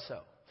 So-and-so.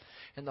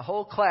 And the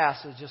whole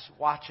class is just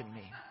watching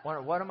me.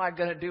 What am I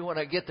going to do when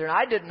I get there? And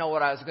I didn't know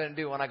what I was going to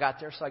do when I got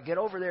there. So I get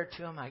over there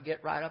to him. I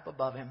get right up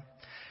above him.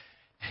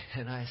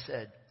 And I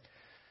said,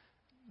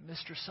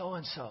 Mr.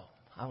 So-and-so,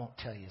 I won't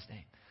tell you his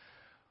name,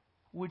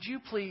 would you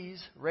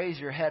please raise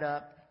your head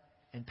up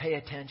and pay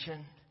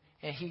attention?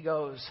 And he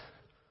goes,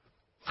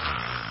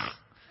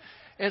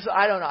 and so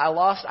I don't know.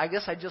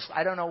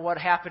 I don't know what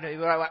happened to me,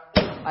 but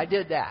I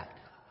did that.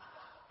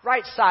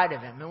 Right side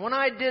of him. And when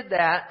I did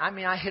that,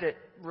 I hit it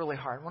really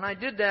hard. When I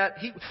did that,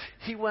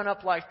 he went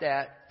up like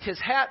that. His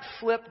hat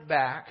flipped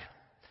back.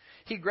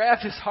 He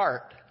grabbed his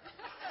heart.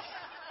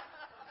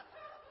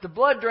 The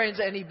blood drains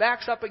and he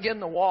backs up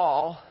against the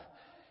wall.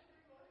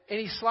 And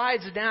he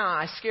slides down.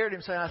 I scared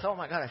him, so I thought, oh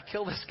my God, I've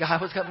killed this guy.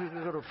 I was going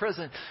to go to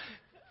prison.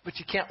 But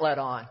you can't let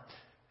on.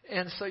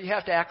 And so you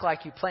have to act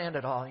like you planned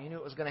it all. You knew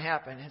it was going to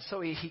happen. And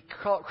so he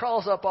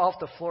crawls up off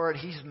the floor, and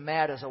he's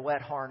mad as a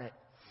wet hornet.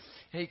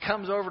 And he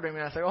comes over to me,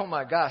 and I think, oh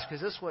my gosh,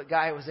 because this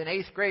guy was in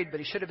 8th grade, but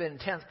he should have been in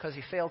 10th because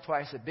he failed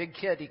twice. A big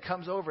kid. He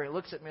comes over, and he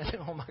looks at me, and I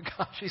think, oh my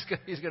gosh, he's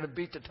going to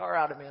beat the tar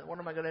out of me. What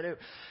am I going to do?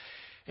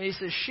 And he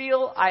says,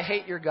 Shield, I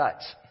hate your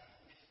guts.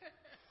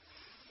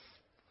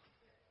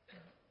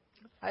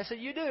 I said,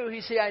 you do?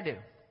 He said, I do.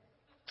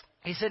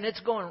 He said, it's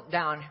going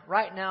down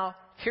right now,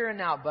 here and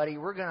now, buddy.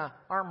 We're going to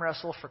arm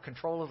wrestle for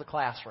control of the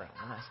classroom.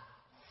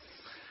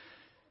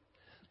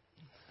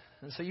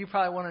 And so you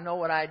probably want to know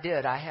what I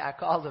did. I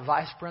called the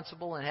vice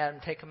principal and had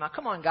him take him out.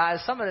 Come on, guys.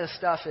 Some of this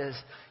stuff is,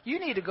 you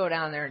need to go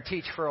down there and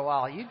teach for a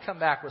while. You'd come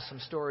back with some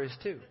stories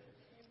too.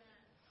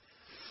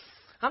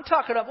 What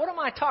am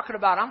I talking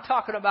about? I'm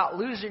talking about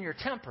losing your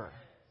temper.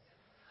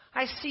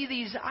 I see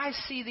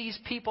these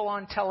people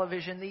on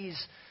television,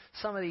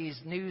 some of these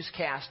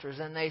newscasters,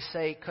 and they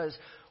say,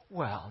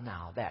 well,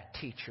 now that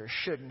teacher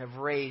shouldn't have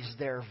raised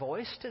their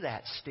voice to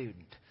that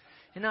student.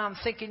 And now I'm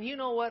thinking, you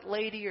know what,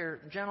 lady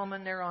or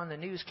gentleman there on the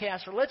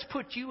newscaster, let's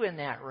put you in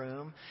that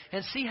room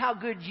and see how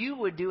good you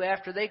would do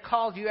after they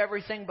called you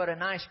everything but a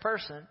nice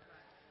person.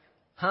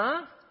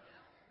 Huh?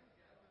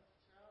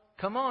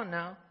 Come on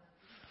now.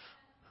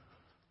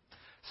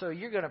 So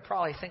you're going to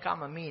probably think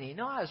I'm a meanie.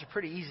 No, I was a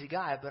pretty easy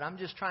guy, but I'm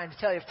just trying to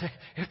tell you,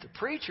 if the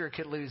preacher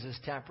could lose his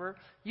temper,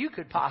 you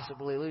could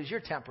possibly lose your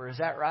temper. Is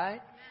that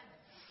right?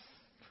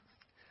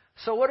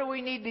 So what do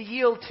we need to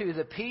yield to?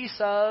 The peace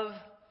of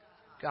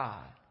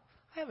God.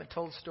 I haven't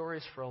told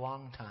stories for a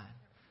long time.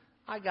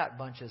 I got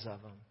bunches of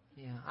them.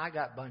 Yeah, I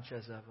got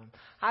bunches of them.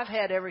 I've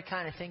had every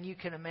kind of thing you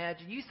can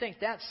imagine. You think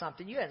that's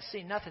something. You hadn't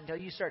seen nothing until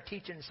you start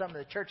teaching in some of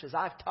the churches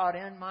I've taught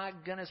in. My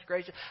goodness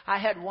gracious. I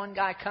had one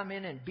guy come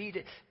in and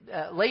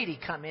lady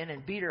come in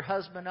and beat her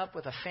husband up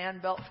with a fan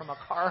belt from a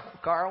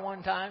car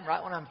one time,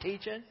 right when I'm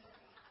teaching.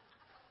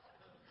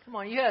 Come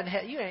on,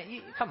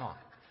 come on.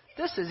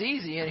 This is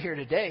easy in here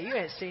today. You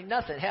ain't seen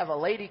nothing. Have a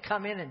lady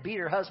come in and beat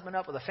her husband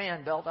up with a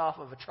fan belt off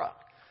of a truck.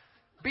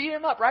 Beat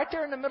him up right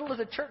there in the middle of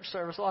the church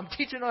service while I'm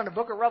teaching on the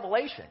book of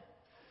Revelation.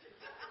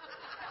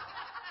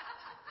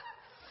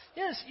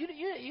 Yes,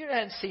 you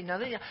hadn't seen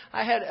nothing.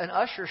 I had an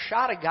usher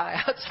shot a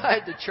guy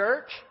outside the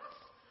church.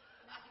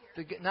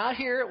 Not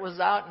here, it was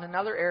out in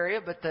another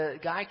area, but the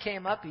guy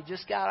came up. He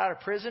just got out of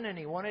prison, and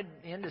he wanted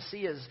in to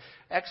see his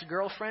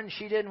ex-girlfriend.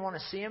 She didn't want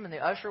to see him, and the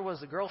usher was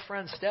the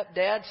girlfriend's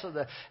stepdad. So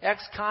the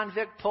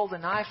ex-convict pulled a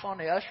knife on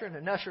the usher, and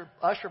the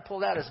usher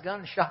pulled out his gun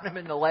and shot him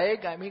in the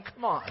leg. I mean,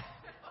 come on.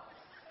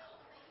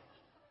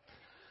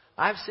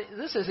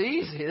 This is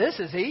easy. This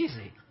is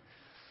easy.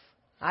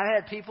 I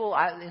had people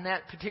in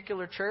that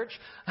particular church.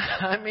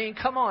 I mean,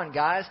 come on,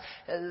 guys.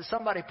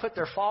 Somebody put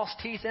their false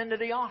teeth into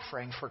the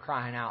offering, for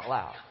crying out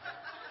loud.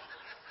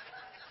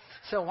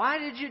 So why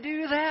did you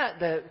do that?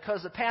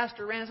 Because the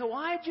pastor ran and said,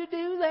 why did you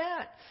do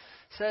that?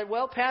 Said,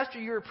 well, Pastor,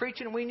 you were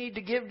preaching we need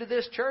to give to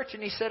this church.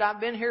 And he said, I've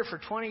been here for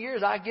 20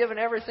 years. I've given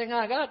everything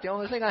I got. The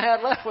only thing I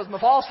had left was my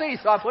false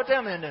teeth, so I put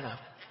them in now.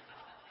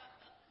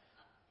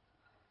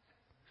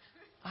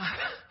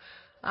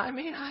 I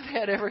mean, I've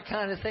had every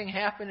kind of thing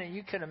happen that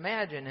you can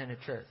imagine in a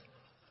church.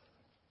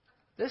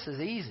 This is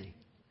easy.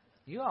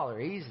 You all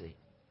are easy.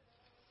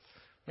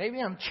 Maybe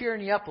I'm cheering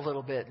you up a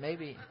little bit.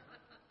 Maybe.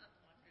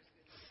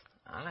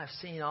 I've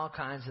seen all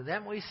kinds of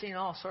them. We've seen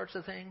all sorts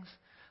of things.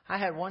 I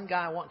had one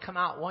guy come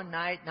out one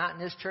night, not in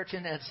this church,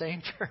 in that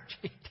same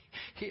church.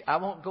 I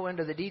won't go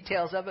into the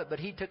details of it, but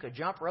he took a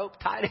jump rope,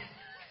 tied it.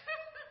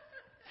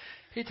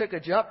 He took a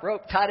jump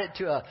rope, tied it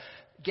to a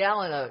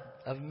gallon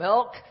of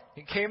milk.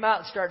 He came out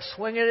and started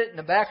swinging it in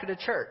the back of the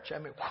church.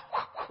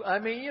 I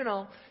mean, you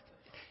know,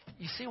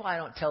 you see why I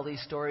don't tell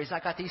these stories. I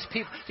got these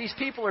people. These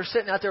people are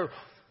sitting out there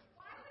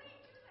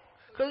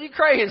because you're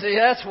crazy.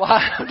 That's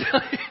why I'm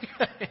telling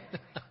you.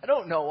 I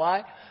don't know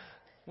why.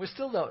 We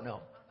still don't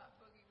know.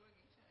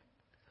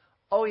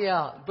 Oh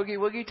yeah, boogie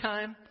woogie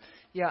time.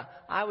 Yeah,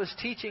 I was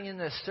teaching in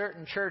this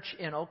certain church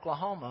in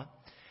Oklahoma,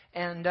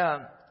 and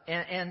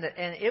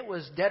it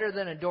was deader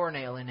than a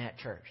doornail in that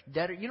church.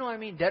 Deader, you know what I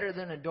mean? Deader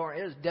than a door.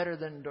 It was deader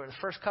than a door. The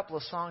first couple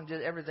of songs,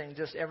 everything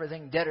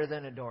deader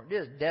than a door. It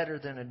is deader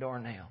than a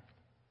doornail.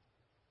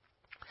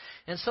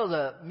 And so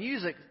the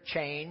music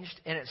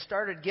changed, and it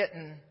started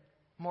getting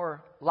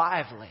more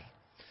lively.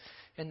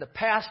 And the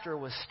pastor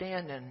was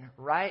standing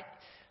right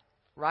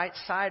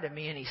side of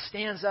me, and he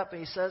stands up and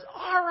he says,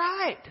 "All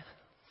right,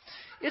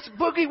 it's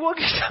boogie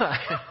woogie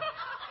time."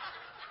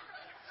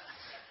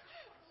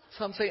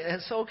 So I'm saying,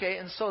 it's okay.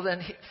 And so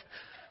then,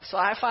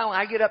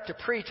 I get up to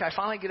preach. I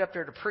finally get up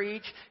there to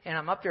preach, and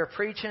I'm up there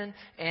preaching.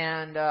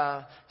 And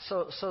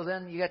so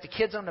then you got the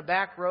kids on the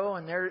back row,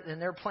 and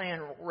they're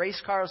playing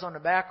race cars on the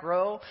back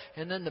row.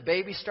 And then the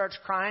baby starts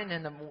crying,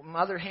 and the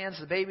mother hands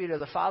the baby to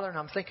the father. And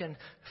I'm thinking,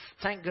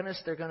 thank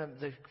goodness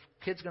the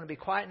kid's gonna be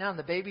quiet now. And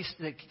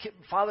the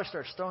father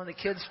starts throwing the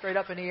kids straight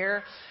up in the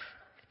air.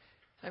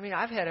 I mean,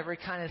 I've had every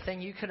kind of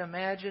thing you could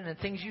imagine, and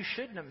things you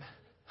shouldn't have,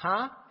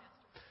 huh?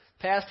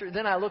 Pastor,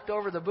 then I looked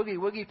over the boogie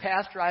woogie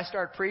pastor. I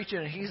start preaching,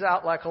 and he's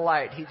out like a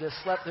light. He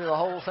just slept through the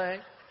whole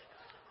thing.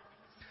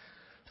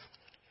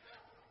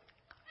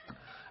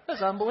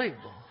 That's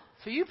unbelievable.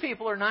 So you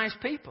people are nice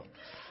people.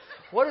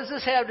 What does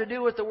this have to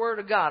do with the Word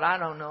of God? I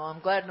don't know.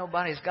 I'm glad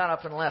nobody's got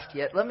up and left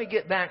yet. Let me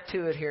get back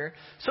to it here.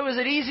 So is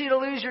it easy to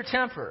lose your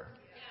temper?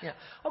 Yeah.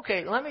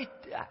 Okay, all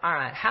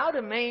right. How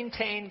to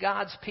maintain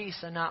God's peace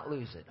and not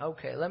lose it.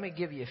 Okay, let me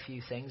give you a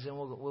few things, and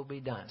we'll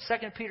be done.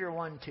 2 Peter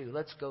 1:2.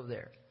 Let's go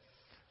there.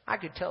 I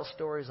could tell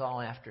stories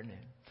all afternoon.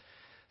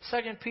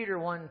 2 Peter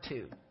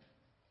 1:2.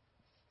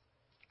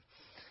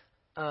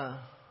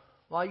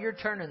 While you're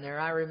turning there,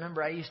 I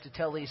remember I used to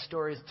tell these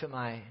stories to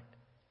my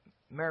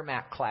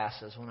Merrimack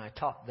classes when I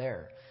taught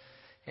there.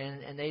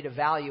 And they'd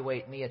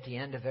evaluate me at the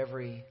end of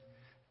every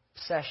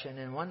session.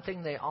 And one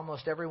thing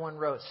almost everyone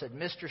wrote said,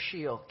 Mr.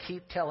 Shield,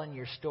 keep telling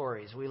your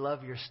stories. We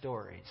love your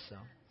stories. So,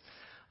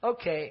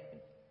 okay,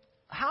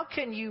 how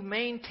can you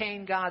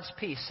maintain God's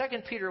peace?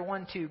 2 Peter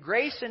 1:2,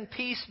 grace and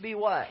peace be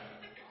what?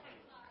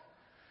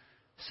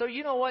 So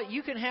you know what?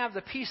 You can have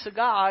the peace of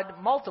God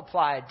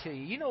multiplied to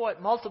you. You know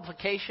what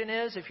multiplication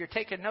is? If you're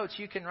taking notes,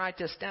 you can write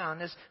this down.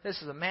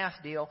 This is a math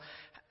deal.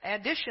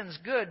 Addition's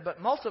good, but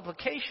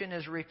multiplication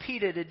is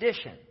repeated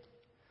addition.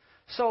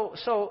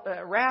 So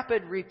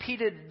rapid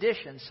repeated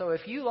addition. So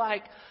if you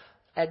like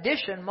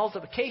addition,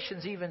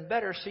 multiplication's even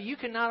better. So you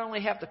can not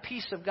only have the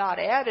peace of God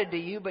added to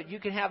you, but you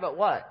can have it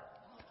what?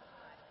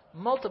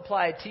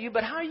 Multiplied to you.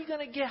 But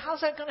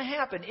how's that going to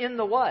happen? In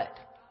the what?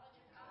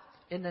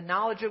 In the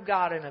knowledge of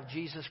God and of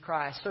Jesus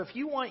Christ. So if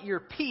you want your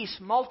peace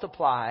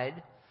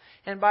multiplied,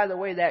 and by the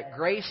way, that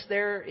grace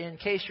there, in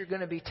case you're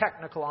going to be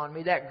technical on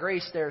me, that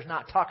grace there is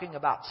not talking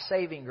about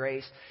saving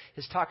grace.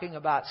 It's talking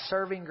about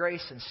serving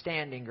grace and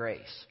standing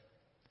grace.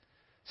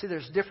 See,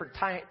 there's different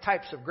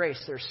types of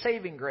grace. There's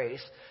saving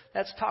grace.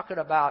 That's talking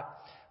about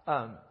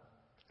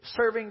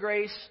serving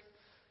grace,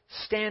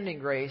 standing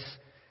grace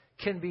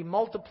can be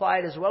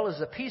multiplied, as well as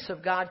the peace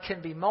of God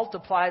can be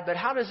multiplied. But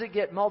how does it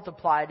get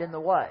multiplied? In the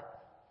what?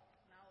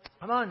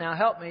 Come on now,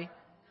 help me.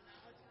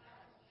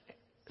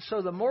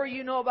 So the more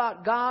you know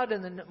about God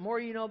and the more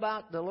you know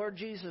about the Lord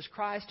Jesus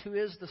Christ, who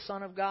is the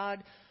Son of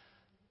God,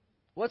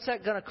 what's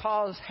that going to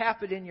cause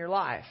happen in your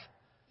life?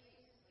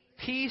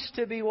 Peace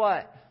to be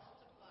what?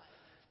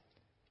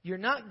 You're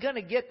not going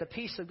to get the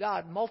peace of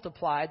God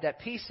multiplied, that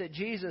peace that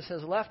Jesus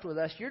has left with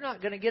us. You're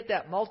not going to get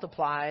that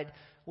multiplied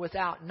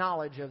without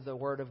knowledge of the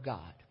Word of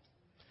God.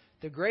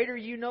 The greater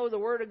you know the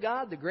Word of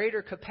God, the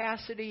greater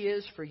capacity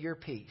is for your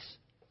peace.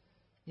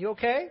 You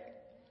okay?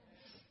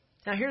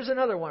 Now here's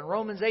another one,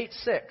 Romans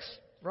 8:6.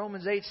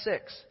 Romans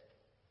 8:6.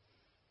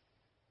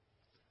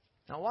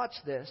 Now watch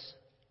this.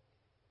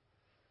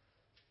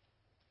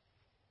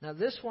 Now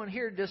this one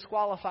here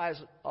disqualifies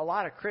a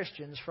lot of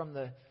Christians from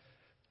the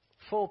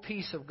full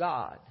peace of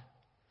God.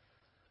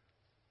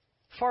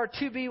 For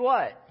to be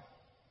what?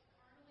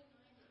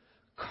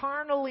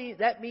 Carnally,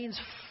 that means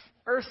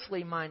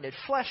earthly minded,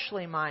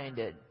 fleshly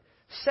minded.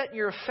 Set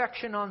your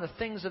affection on the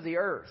things of the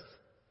earth.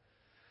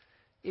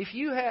 If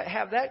you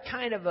have that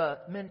kind of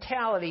a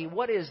mentality,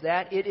 what is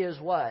that? It is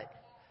what?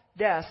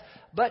 Death.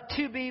 But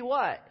to be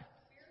what?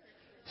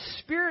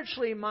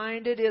 Spiritually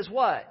minded is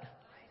what?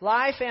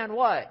 Life and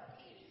what?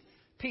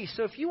 Peace.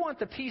 So if you want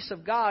the peace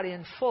of God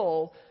in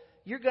full,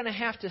 you're going to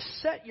have to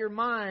set your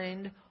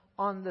mind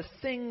on the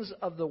things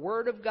of the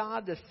Word of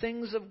God, the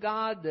things of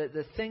God,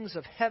 the things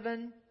of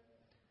heaven.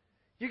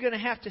 You're going to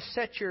have to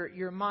set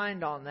your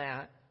mind on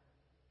that,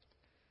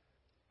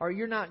 or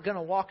you're not going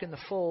to walk in the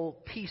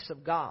full peace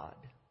of God.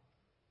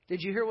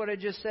 Did you hear what I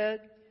just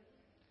said?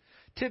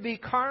 To be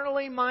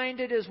carnally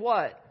minded is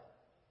what?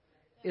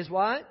 Is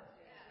what?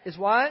 Is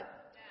what?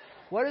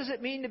 What does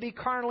it mean to be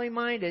carnally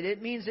minded?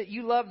 It means that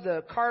you love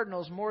the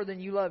Cardinals more than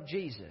you love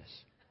Jesus.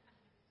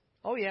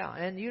 Oh yeah,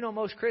 and you know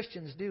most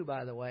Christians do,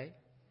 by the way.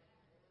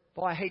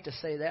 Boy, I hate to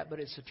say that, but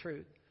it's the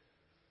truth.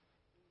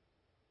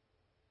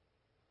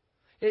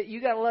 You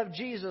got to love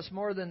Jesus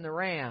more than the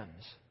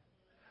rams.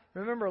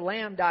 Remember, a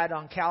lamb died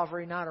on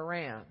Calvary, not a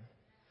ram.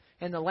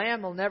 And the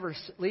lamb will never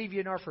leave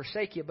you nor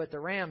forsake you, but the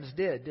rams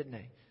did, didn't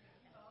they?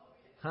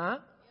 Huh?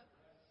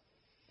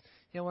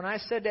 You know, when I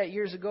said that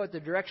years ago at the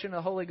direction of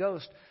the Holy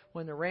Ghost,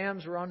 when the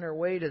Rams were on their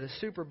way to the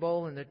Super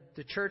Bowl and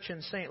the church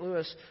in St.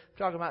 Louis,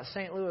 talking about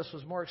St. Louis,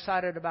 was more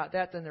excited about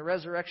that than the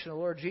resurrection of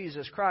the Lord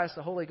Jesus Christ,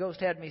 the Holy Ghost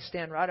had me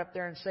stand right up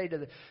there and say,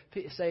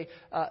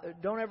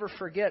 don't ever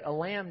forget, a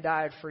lamb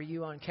died for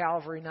you on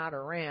Calvary, not a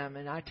ram.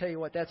 And I tell you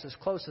what, that's as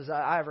close as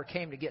I ever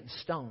came to getting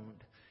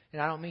stoned.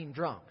 And I don't mean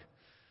drunk.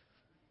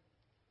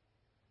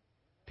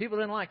 People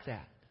didn't like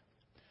that.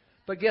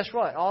 But guess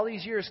what? All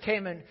these years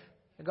came and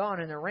gone,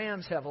 and the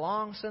rams have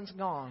long since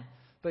gone.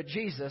 But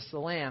Jesus, the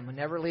Lamb, will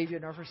never leave you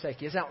nor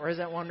forsake you. Is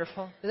that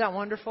wonderful? Is that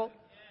wonderful?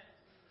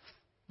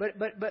 But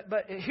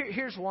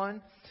here's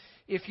one.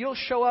 If you'll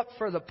show up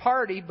for the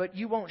party, but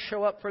you won't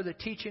show up for the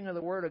teaching of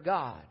the Word of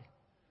God.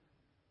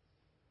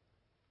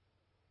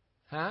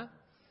 Huh?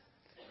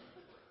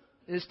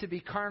 Is to be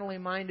carnally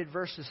minded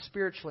versus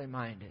spiritually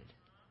minded.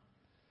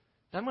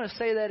 I'm going to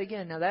say that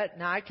again.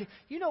 Now I can.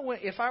 You know,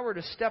 if I were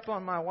to step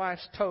on my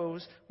wife's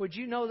toes, would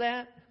you know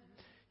that?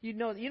 You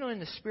know, in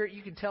the spirit,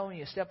 you can tell when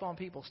you step on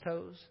people's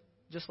toes.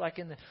 Just like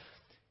in the...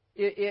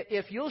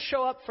 If you'll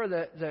show up for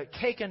the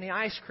cake and the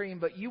ice cream,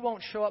 but you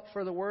won't show up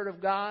for the Word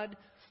of God,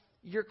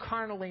 you're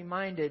carnally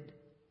minded,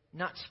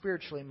 not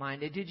spiritually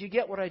minded. Did you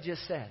get what I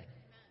just said?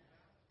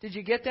 Did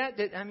you get that?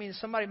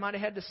 Somebody might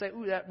have had to say,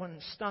 ooh, that one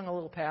stung a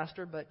little,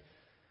 Pastor, but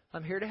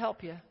I'm here to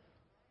help you.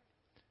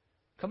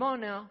 Come on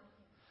now.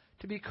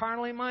 To be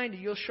carnally minded,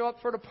 you'll show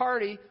up for the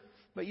party,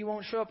 but you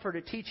won't show up for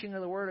the teaching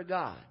of the Word of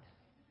God.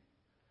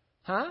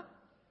 Huh?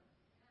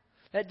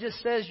 That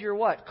just says you're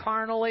what?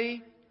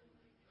 Carnally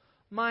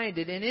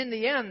minded. And in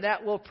the end,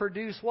 that will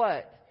produce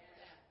what?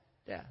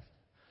 Death.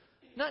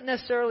 Not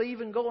necessarily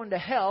even going to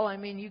hell. I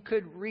mean, you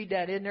could read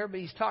that in there, but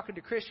he's talking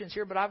to Christians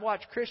here. But I've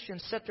watched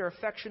Christians set their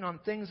affection on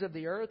things of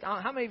the earth.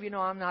 How many of you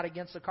know I'm not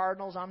against the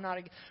Cardinals?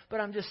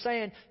 But I'm just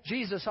saying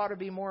Jesus ought to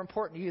be more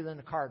important to you than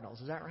the Cardinals.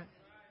 Is that right?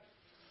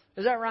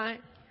 Is that right?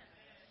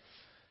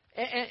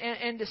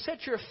 And to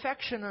set your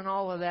affection on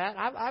all of that,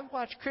 I've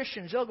watched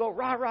Christians. They'll go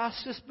rah rah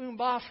sis boom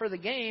bah for the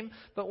game,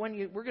 but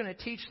when we're going to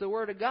teach the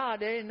Word of God,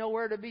 they ain't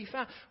nowhere to be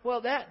found.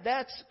 Well,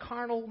 that's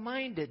carnal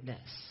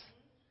mindedness.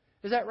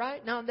 Is that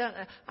right? Now,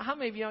 how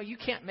many of you know you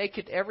can't make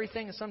it to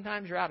everything, and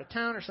sometimes you're out of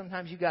town, or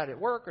sometimes you got at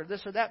work, or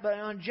this or that. But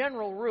on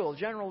general rule,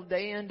 general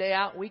day in, day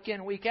out, week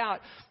in, week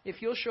out,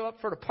 if you'll show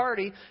up for the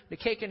party, the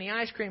cake and the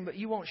ice cream, but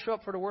you won't show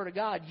up for the Word of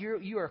God,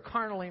 you are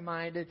carnally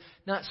minded,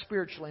 not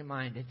spiritually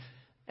minded.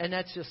 And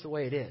that's just the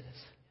way it is.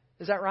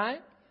 Is that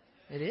right?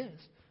 It is.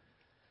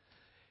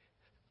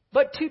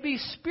 But to be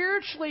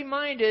spiritually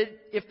minded,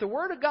 if the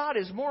Word of God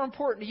is more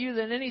important to you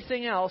than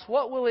anything else,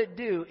 what will it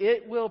do?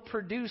 It will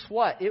produce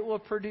what? It will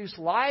produce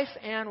life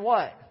and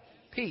what?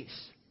 Peace.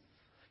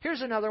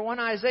 Here's another one,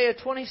 Isaiah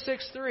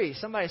 26:3.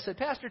 Somebody said,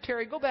 Pastor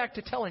Terry, go back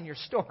to telling your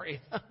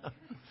story.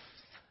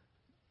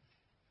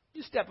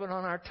 You're stepping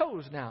on our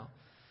toes now.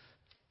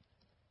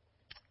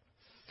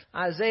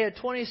 Isaiah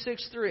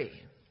 26:3.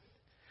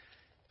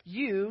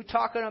 You,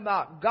 talking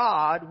about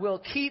God, will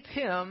keep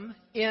him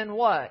in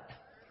what?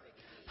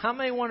 How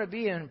many want to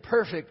be in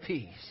perfect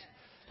peace?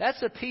 That's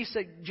the peace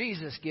that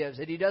Jesus gives,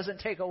 that he doesn't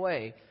take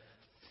away.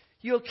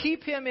 You'll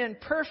keep him in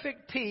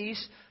perfect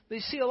peace. But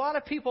you see, a lot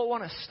of people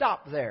want to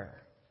stop there.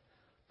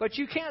 But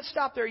you can't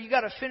stop there. You've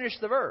got to finish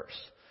the verse.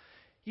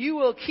 You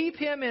will keep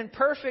him in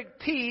perfect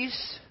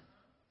peace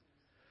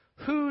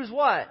whose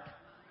what?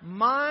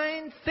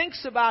 Mind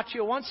thinks about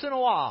you once in a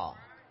while.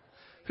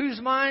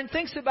 Whose mind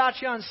thinks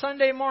about you on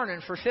Sunday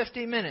morning for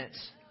 50 minutes.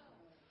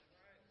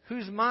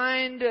 Whose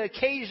mind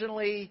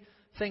occasionally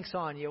thinks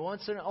on you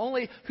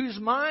whose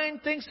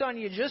mind thinks on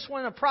you just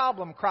when a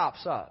problem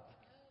crops up.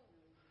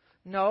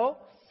 No.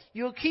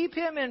 You'll keep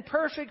him in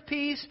perfect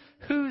peace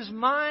whose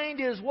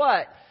mind is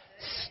what?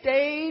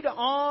 Stayed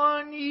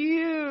on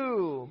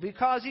you.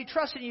 Because he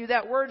trusts in you.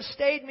 That word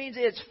stayed means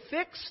it's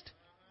fixed.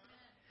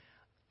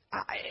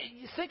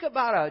 You think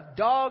about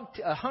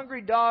a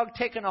hungry dog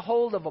taking a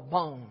hold of a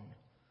bone.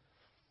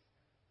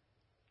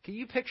 Can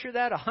you picture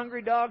that? A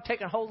hungry dog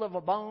taking hold of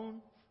a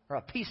bone or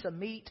a piece of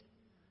meat?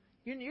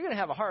 You're going to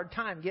have a hard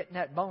time getting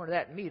that bone or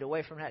that meat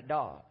away from that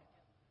dog.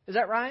 Is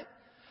that right?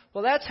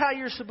 Well, that's how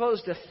you're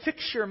supposed to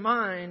fix your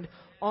mind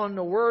on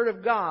the Word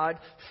of God.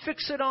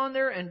 Fix it on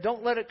there and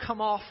don't let it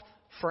come off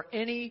for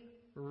any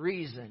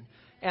reason.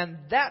 And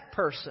that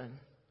person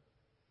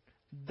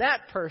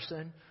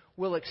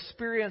will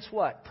experience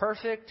what?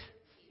 Perfect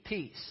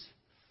peace.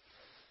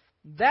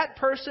 That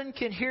person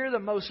can hear the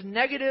most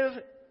negative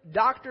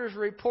doctor's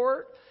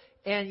report,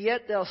 and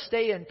yet they'll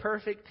stay in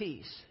perfect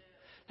peace.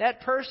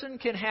 That person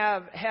can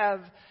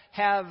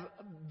have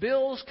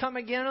bills come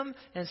against them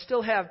and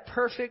still have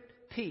perfect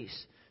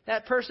peace.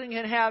 That person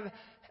can have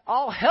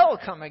all hell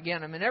come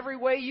against them in every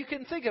way you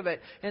can think of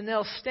it, and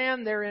they'll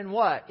stand there in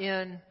what?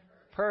 In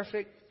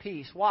perfect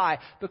peace. Why?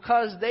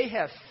 Because they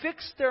have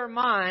fixed their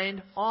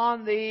mind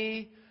on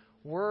the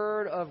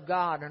Word of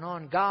God and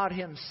on God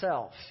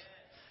Himself.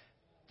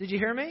 Did you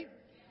hear me?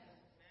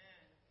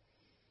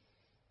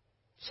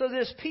 So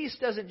this peace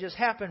doesn't just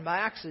happen by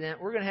accident.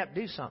 We're going to have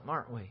to do something,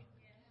 aren't we?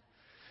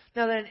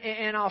 Now then,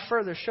 and I'll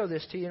further show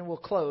this to you and we'll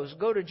close.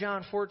 Go to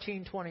John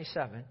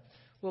 14:27.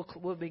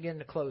 We'll begin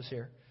to close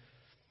here.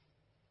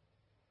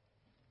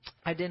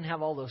 I didn't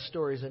have all those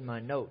stories in my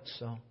notes,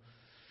 so.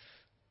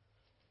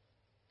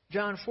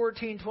 John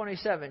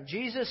 14:27.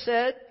 Jesus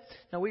said,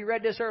 now we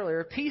read this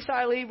earlier, peace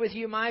I leave with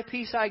you, my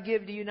peace I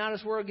give to you, not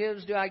as the world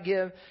gives do I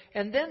give.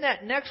 And then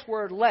that next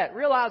word, let.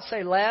 Real loud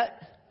say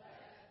let.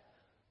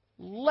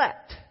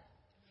 Let.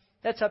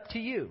 That's up to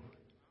you.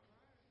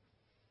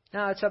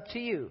 Now it's up to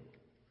you.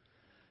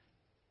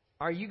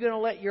 Are you going to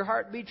let your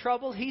heart be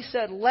troubled? He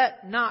said,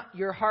 let not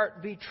your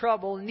heart be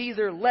troubled,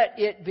 neither let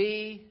it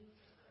be.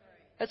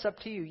 That's up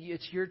to you.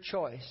 It's your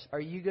choice. Are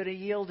you going to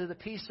yield to the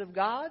peace of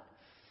God?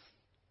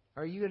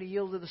 Or are you going to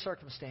yield to the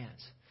circumstance?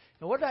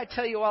 And what did I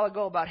tell you a while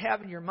ago about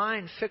having your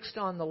mind fixed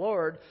on the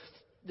Lord?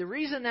 The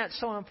reason that's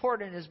so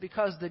important is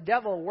because the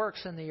devil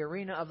works in the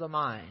arena of the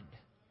mind.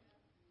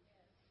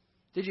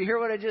 Did you hear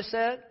what I just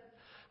said?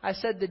 I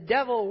said the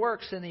devil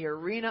works in the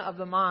arena of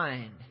the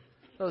mind.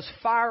 Those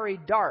fiery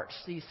darts.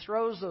 He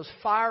throws those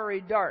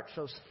fiery darts,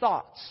 those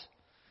thoughts.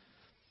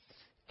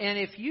 And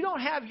if you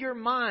don't have your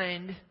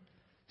mind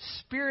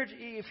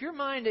if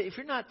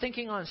you're not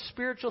thinking on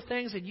spiritual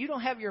things and you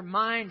don't have your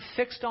mind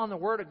fixed on the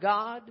Word of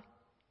God,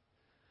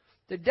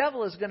 the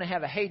devil is going to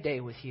have a heyday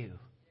with you.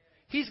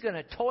 He's going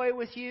to toy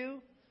with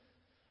you.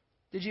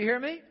 Did you hear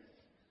me?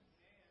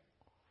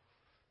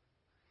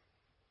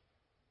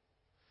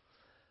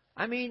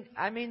 I mean,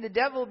 the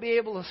devil will be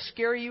able to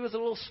scare you with a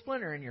little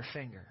splinter in your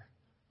finger.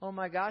 oh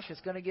my gosh,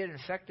 it's going to get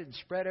infected and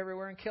spread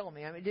everywhere and kill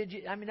me.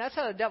 I mean, that's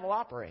how the devil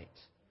operates.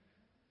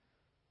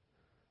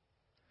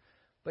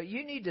 But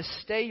you need to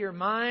stay your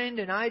mind,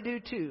 and I do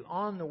too,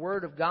 on the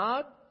Word of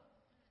God.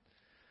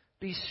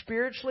 Be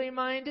spiritually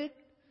minded.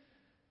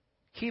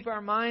 Keep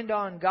our mind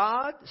on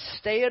God.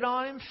 Stay it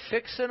on Him.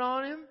 Fix it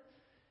on Him.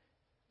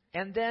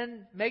 And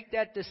then make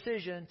that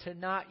decision to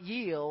not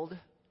yield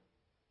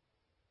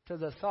to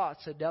the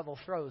thoughts the devil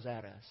throws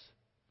at us.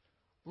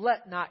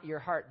 Let not your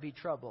heart be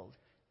troubled.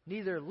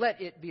 Neither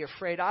let it be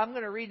afraid. I'm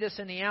going to read this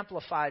in the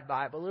Amplified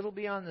Bible. It'll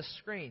be on the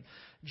screen.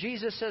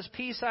 Jesus says,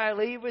 peace I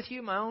leave with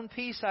you, my own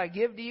peace I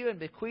give to you and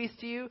bequeath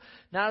to you.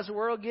 Not as the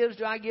world gives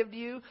do I give to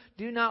you.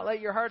 Do not let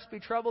your hearts be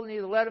troubled,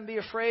 neither let them be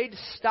afraid.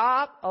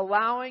 Stop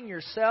allowing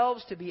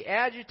yourselves to be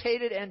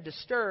agitated and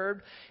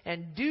disturbed,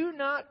 and do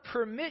not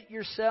permit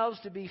yourselves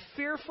to be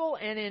fearful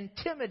and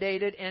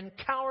intimidated and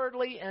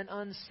cowardly and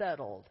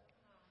unsettled.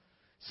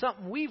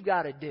 Something we've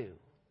got to do.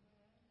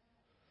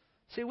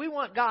 See, we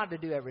want God to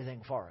do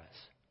everything for us.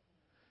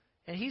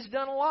 And He's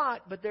done a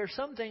lot, but there's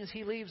some things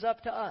He leaves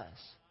up to us.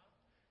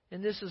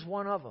 And this is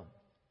one of them.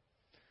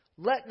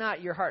 Let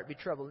not your heart be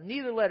troubled,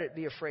 neither let it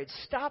be afraid.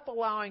 Stop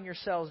allowing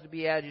yourselves to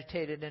be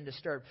agitated and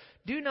disturbed.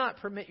 Do not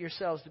permit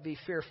yourselves to be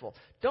fearful.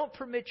 Don't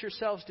permit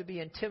yourselves to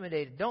be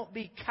intimidated. Don't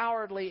be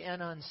cowardly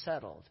and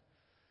unsettled.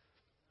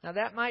 Now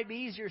that might be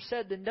easier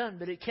said than done,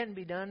 but it can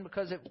be done,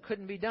 because if it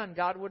couldn't be done,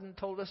 God wouldn't have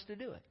told us to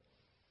do it.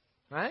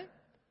 Right?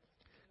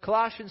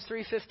 Colossians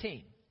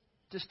 3:15.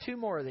 Just two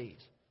more of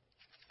these.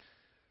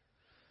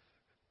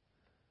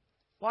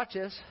 Watch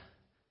this.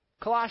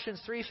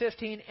 Colossians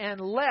 3:15.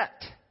 And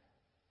let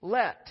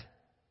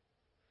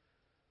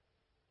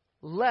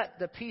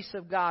the peace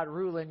of God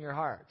rule in your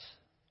hearts.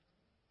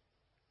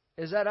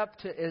 Is that up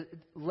to...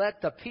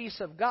 let the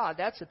peace of God.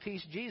 That's the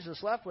peace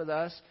Jesus left with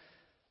us.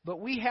 But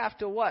we have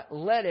to what?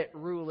 Let it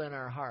rule in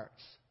our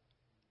hearts.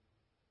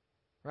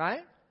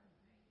 Right?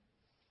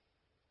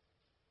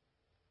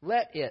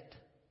 Let it.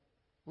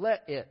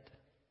 Let it.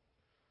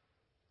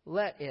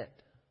 Let it.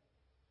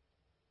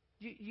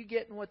 You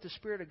getting what the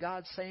Spirit of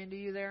God's saying to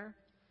you there?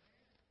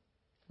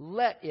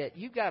 Let it.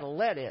 You've got to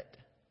let it.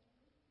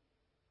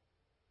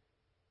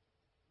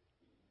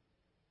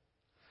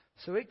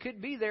 So it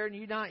could be there and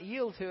you not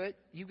yield to it.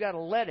 You've got to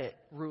let it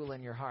rule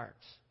in your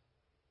hearts.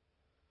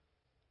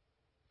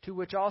 To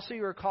which also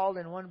you are called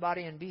in one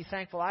body, and be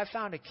thankful. I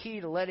found a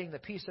key to letting the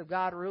peace of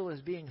God rule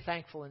is being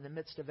thankful in the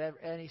midst of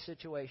any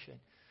situation.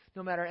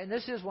 No matter, and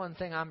this is one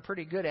thing I'm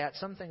pretty good at.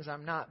 Some things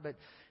I'm not, but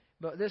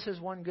this is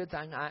one good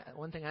thing.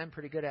 One thing I'm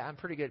pretty good at. I'm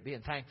pretty good at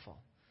being thankful.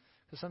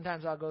 Because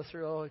sometimes I'll go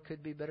through, it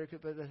could be better,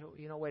 but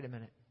wait a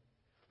minute.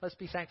 Let's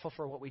be thankful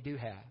for what we do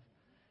have.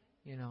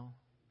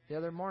 The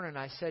other morning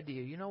I said to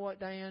you, you know what,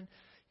 Diane?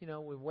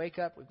 We wake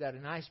up, we've got a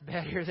nice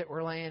bed here that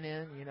we're laying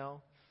in.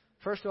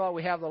 First of all,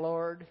 we have the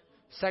Lord.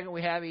 Second,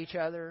 we have each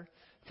other.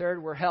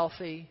 Third, we're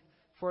healthy.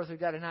 Fourth, we've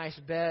got a nice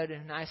bed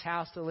and a nice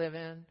house to live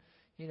in.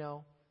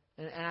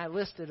 And I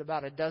listed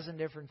about a dozen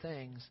different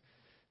things.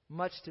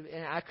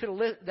 And I could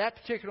have that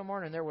particular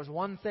morning. There was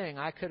one thing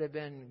I could have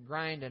been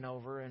grinding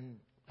over and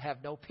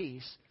have no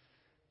peace.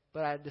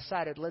 But I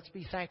decided, let's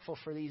be thankful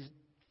for these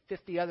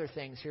 50 other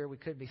things here we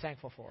could be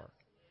thankful for,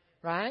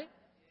 right?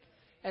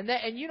 And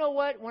you know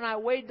what? When I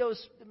weighed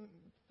those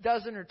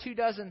dozen or 2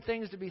 dozen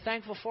things to be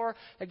thankful for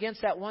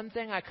against that one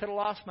thing I could have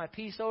lost my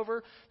peace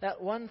over,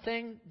 that one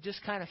thing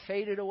just kind of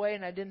faded away,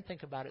 and I didn't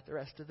think about it the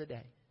rest of the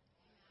day.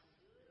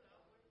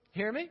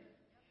 Hear me?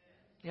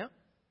 Yeah.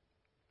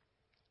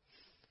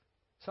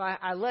 So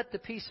I let the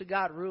peace of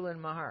God rule in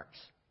my heart.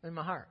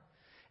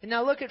 And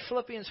now look at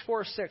Philippians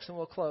 4:6, and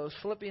we'll close.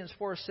 Philippians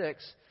 4:6.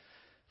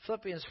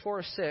 Philippians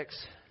 4:6.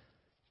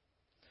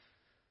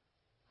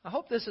 I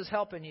hope this is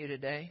helping you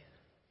today.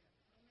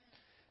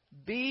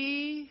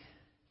 We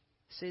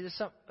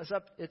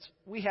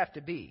have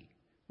to be.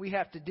 We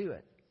have to do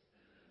it.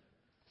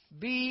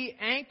 Be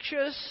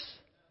anxious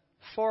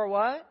for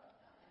what?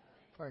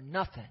 For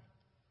nothing.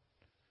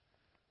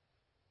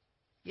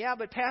 Yeah,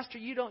 but Pastor,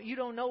 you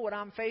don't know what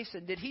I'm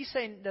facing. Did he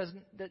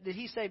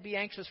say be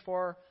anxious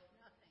for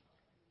nothing?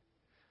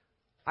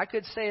 I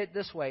could say it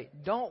this way.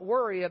 Don't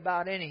worry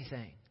about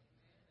anything.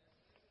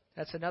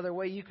 That's another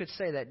way you could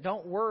say that.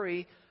 Don't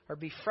worry or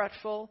be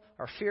fretful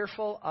or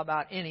fearful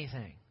about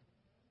anything.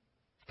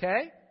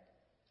 Okay?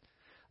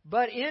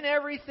 But in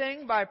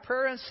everything, by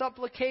prayer and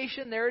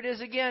supplication, there it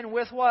is again,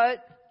 with what?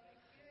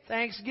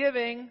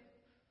 Thanksgiving.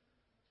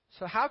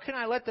 So how can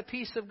I let the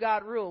peace of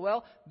God rule?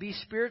 Well, be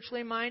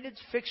spiritually minded.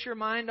 Fix your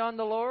mind on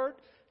the Lord.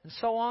 And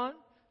so on.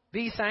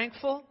 Be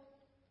thankful.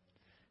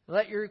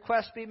 Let your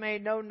requests be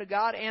made known to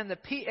God. And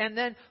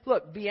then,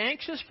 look, be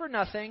anxious for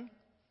nothing.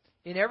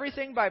 In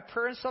everything, by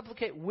prayer and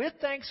supplication, with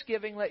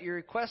thanksgiving, let your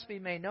requests be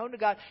made known to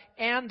God.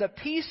 And the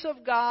peace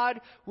of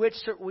God, which,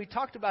 we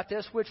talked about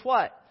this, which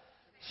what?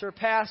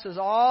 Surpasses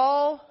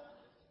all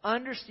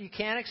understanding. You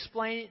can't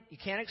explain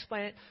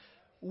it.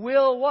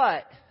 Will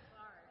what?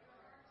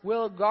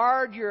 Will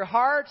guard your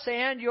hearts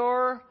and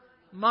your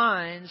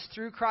minds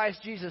through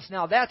Christ Jesus.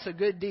 Now, that's a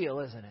good deal,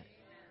 isn't it?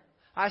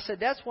 I said,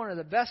 that's one of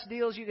the best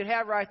deals you could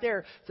have right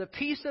there. The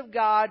peace of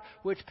God,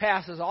 which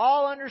passes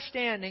all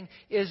understanding,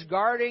 is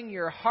guarding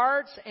your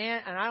hearts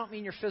and I don't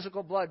mean your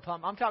physical blood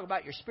pump. I'm talking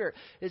about your spirit.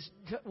 It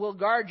will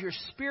guard your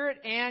spirit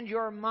and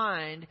your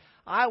mind.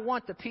 I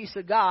want the peace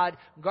of God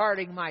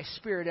guarding my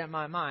spirit and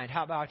my mind.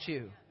 How about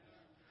you?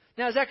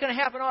 Now, is that going to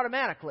happen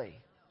automatically?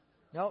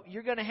 No,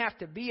 you're going to have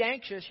to be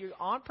anxious. You're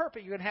on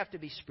purpose. You're going to have to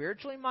be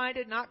spiritually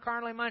minded, not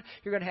carnally minded.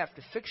 You're going to have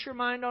to fix your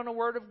mind on the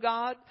Word of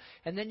God.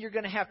 And then you're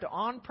going to have to,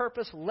 on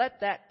purpose,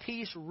 let that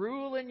peace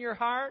rule in your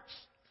hearts.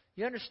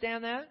 You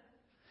understand that?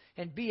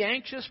 And be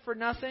anxious for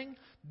nothing.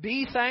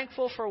 Be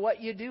thankful for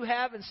what you do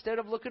have instead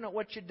of looking at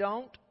what you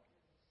don't.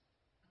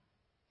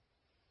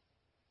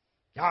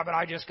 Yeah, but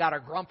I just got a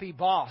grumpy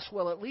boss.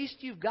 Well, at least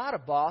you've got a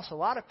boss. A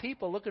lot of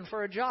people looking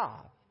for a job.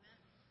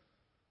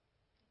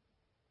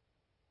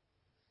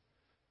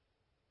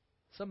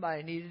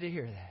 Somebody needed to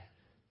hear that.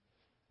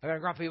 I got a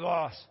grumpy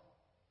boss.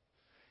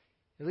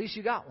 At least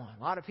you got one.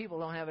 A lot of people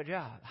don't have a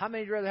job. How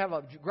many would rather have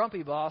a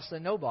grumpy boss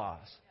than no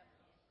boss?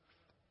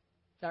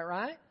 Is that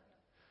right?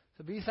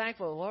 So be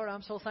thankful. Lord,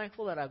 I'm so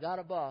thankful that I've got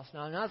a boss.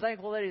 Now, I'm not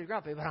thankful that he's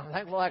grumpy, but I'm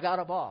thankful I got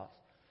a boss.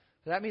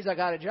 So that means I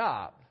got a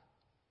job.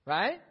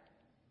 Right?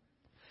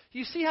 Do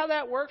you see how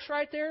that works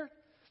right there?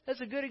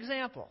 That's a good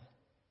example.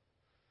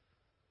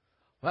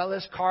 Well,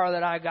 this car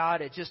that I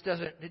got, it just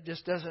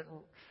doesn't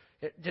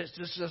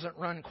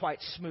run quite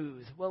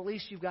smooth. Well, at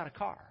least you've got a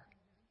car.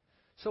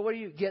 So what do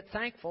you get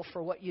thankful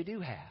for what you do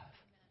have?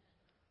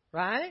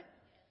 Right?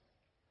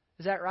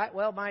 Is that right?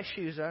 Well, my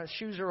shoes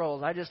are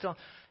old. I just don't.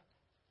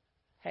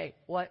 Hey,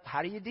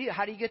 how do you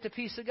get the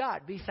peace of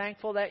God? Be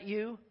thankful that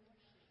you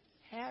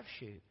have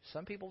shoes.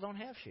 Some people don't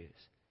have shoes.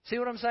 See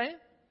what I'm saying?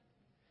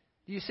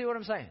 Do you see what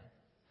I'm saying?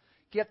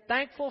 Get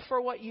thankful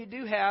for what you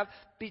do have.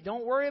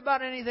 Don't worry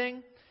about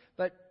anything,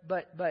 but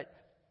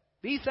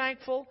be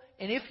thankful.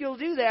 And if you'll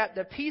do that,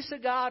 the peace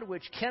of God,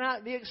 which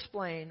cannot be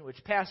explained,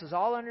 which passes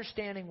all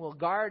understanding, will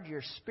guard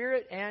your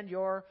spirit and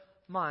your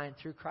mind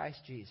through Christ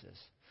Jesus.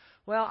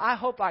 Well, I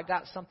hope I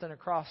got something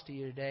across to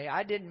you today.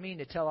 I didn't mean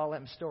to tell all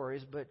them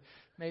stories, but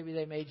maybe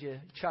they made you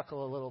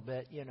chuckle a little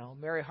bit. You know,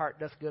 merry heart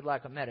doth good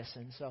like a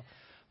medicine. So,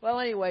 well,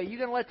 anyway, you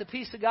going to let the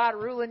peace of God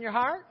rule in your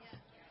heart?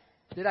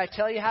 Did I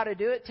tell you how to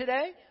do it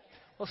today?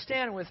 Well,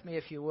 stand with me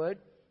if you would.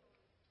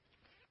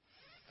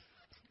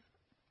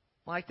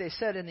 Like they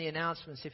said in the announcements, if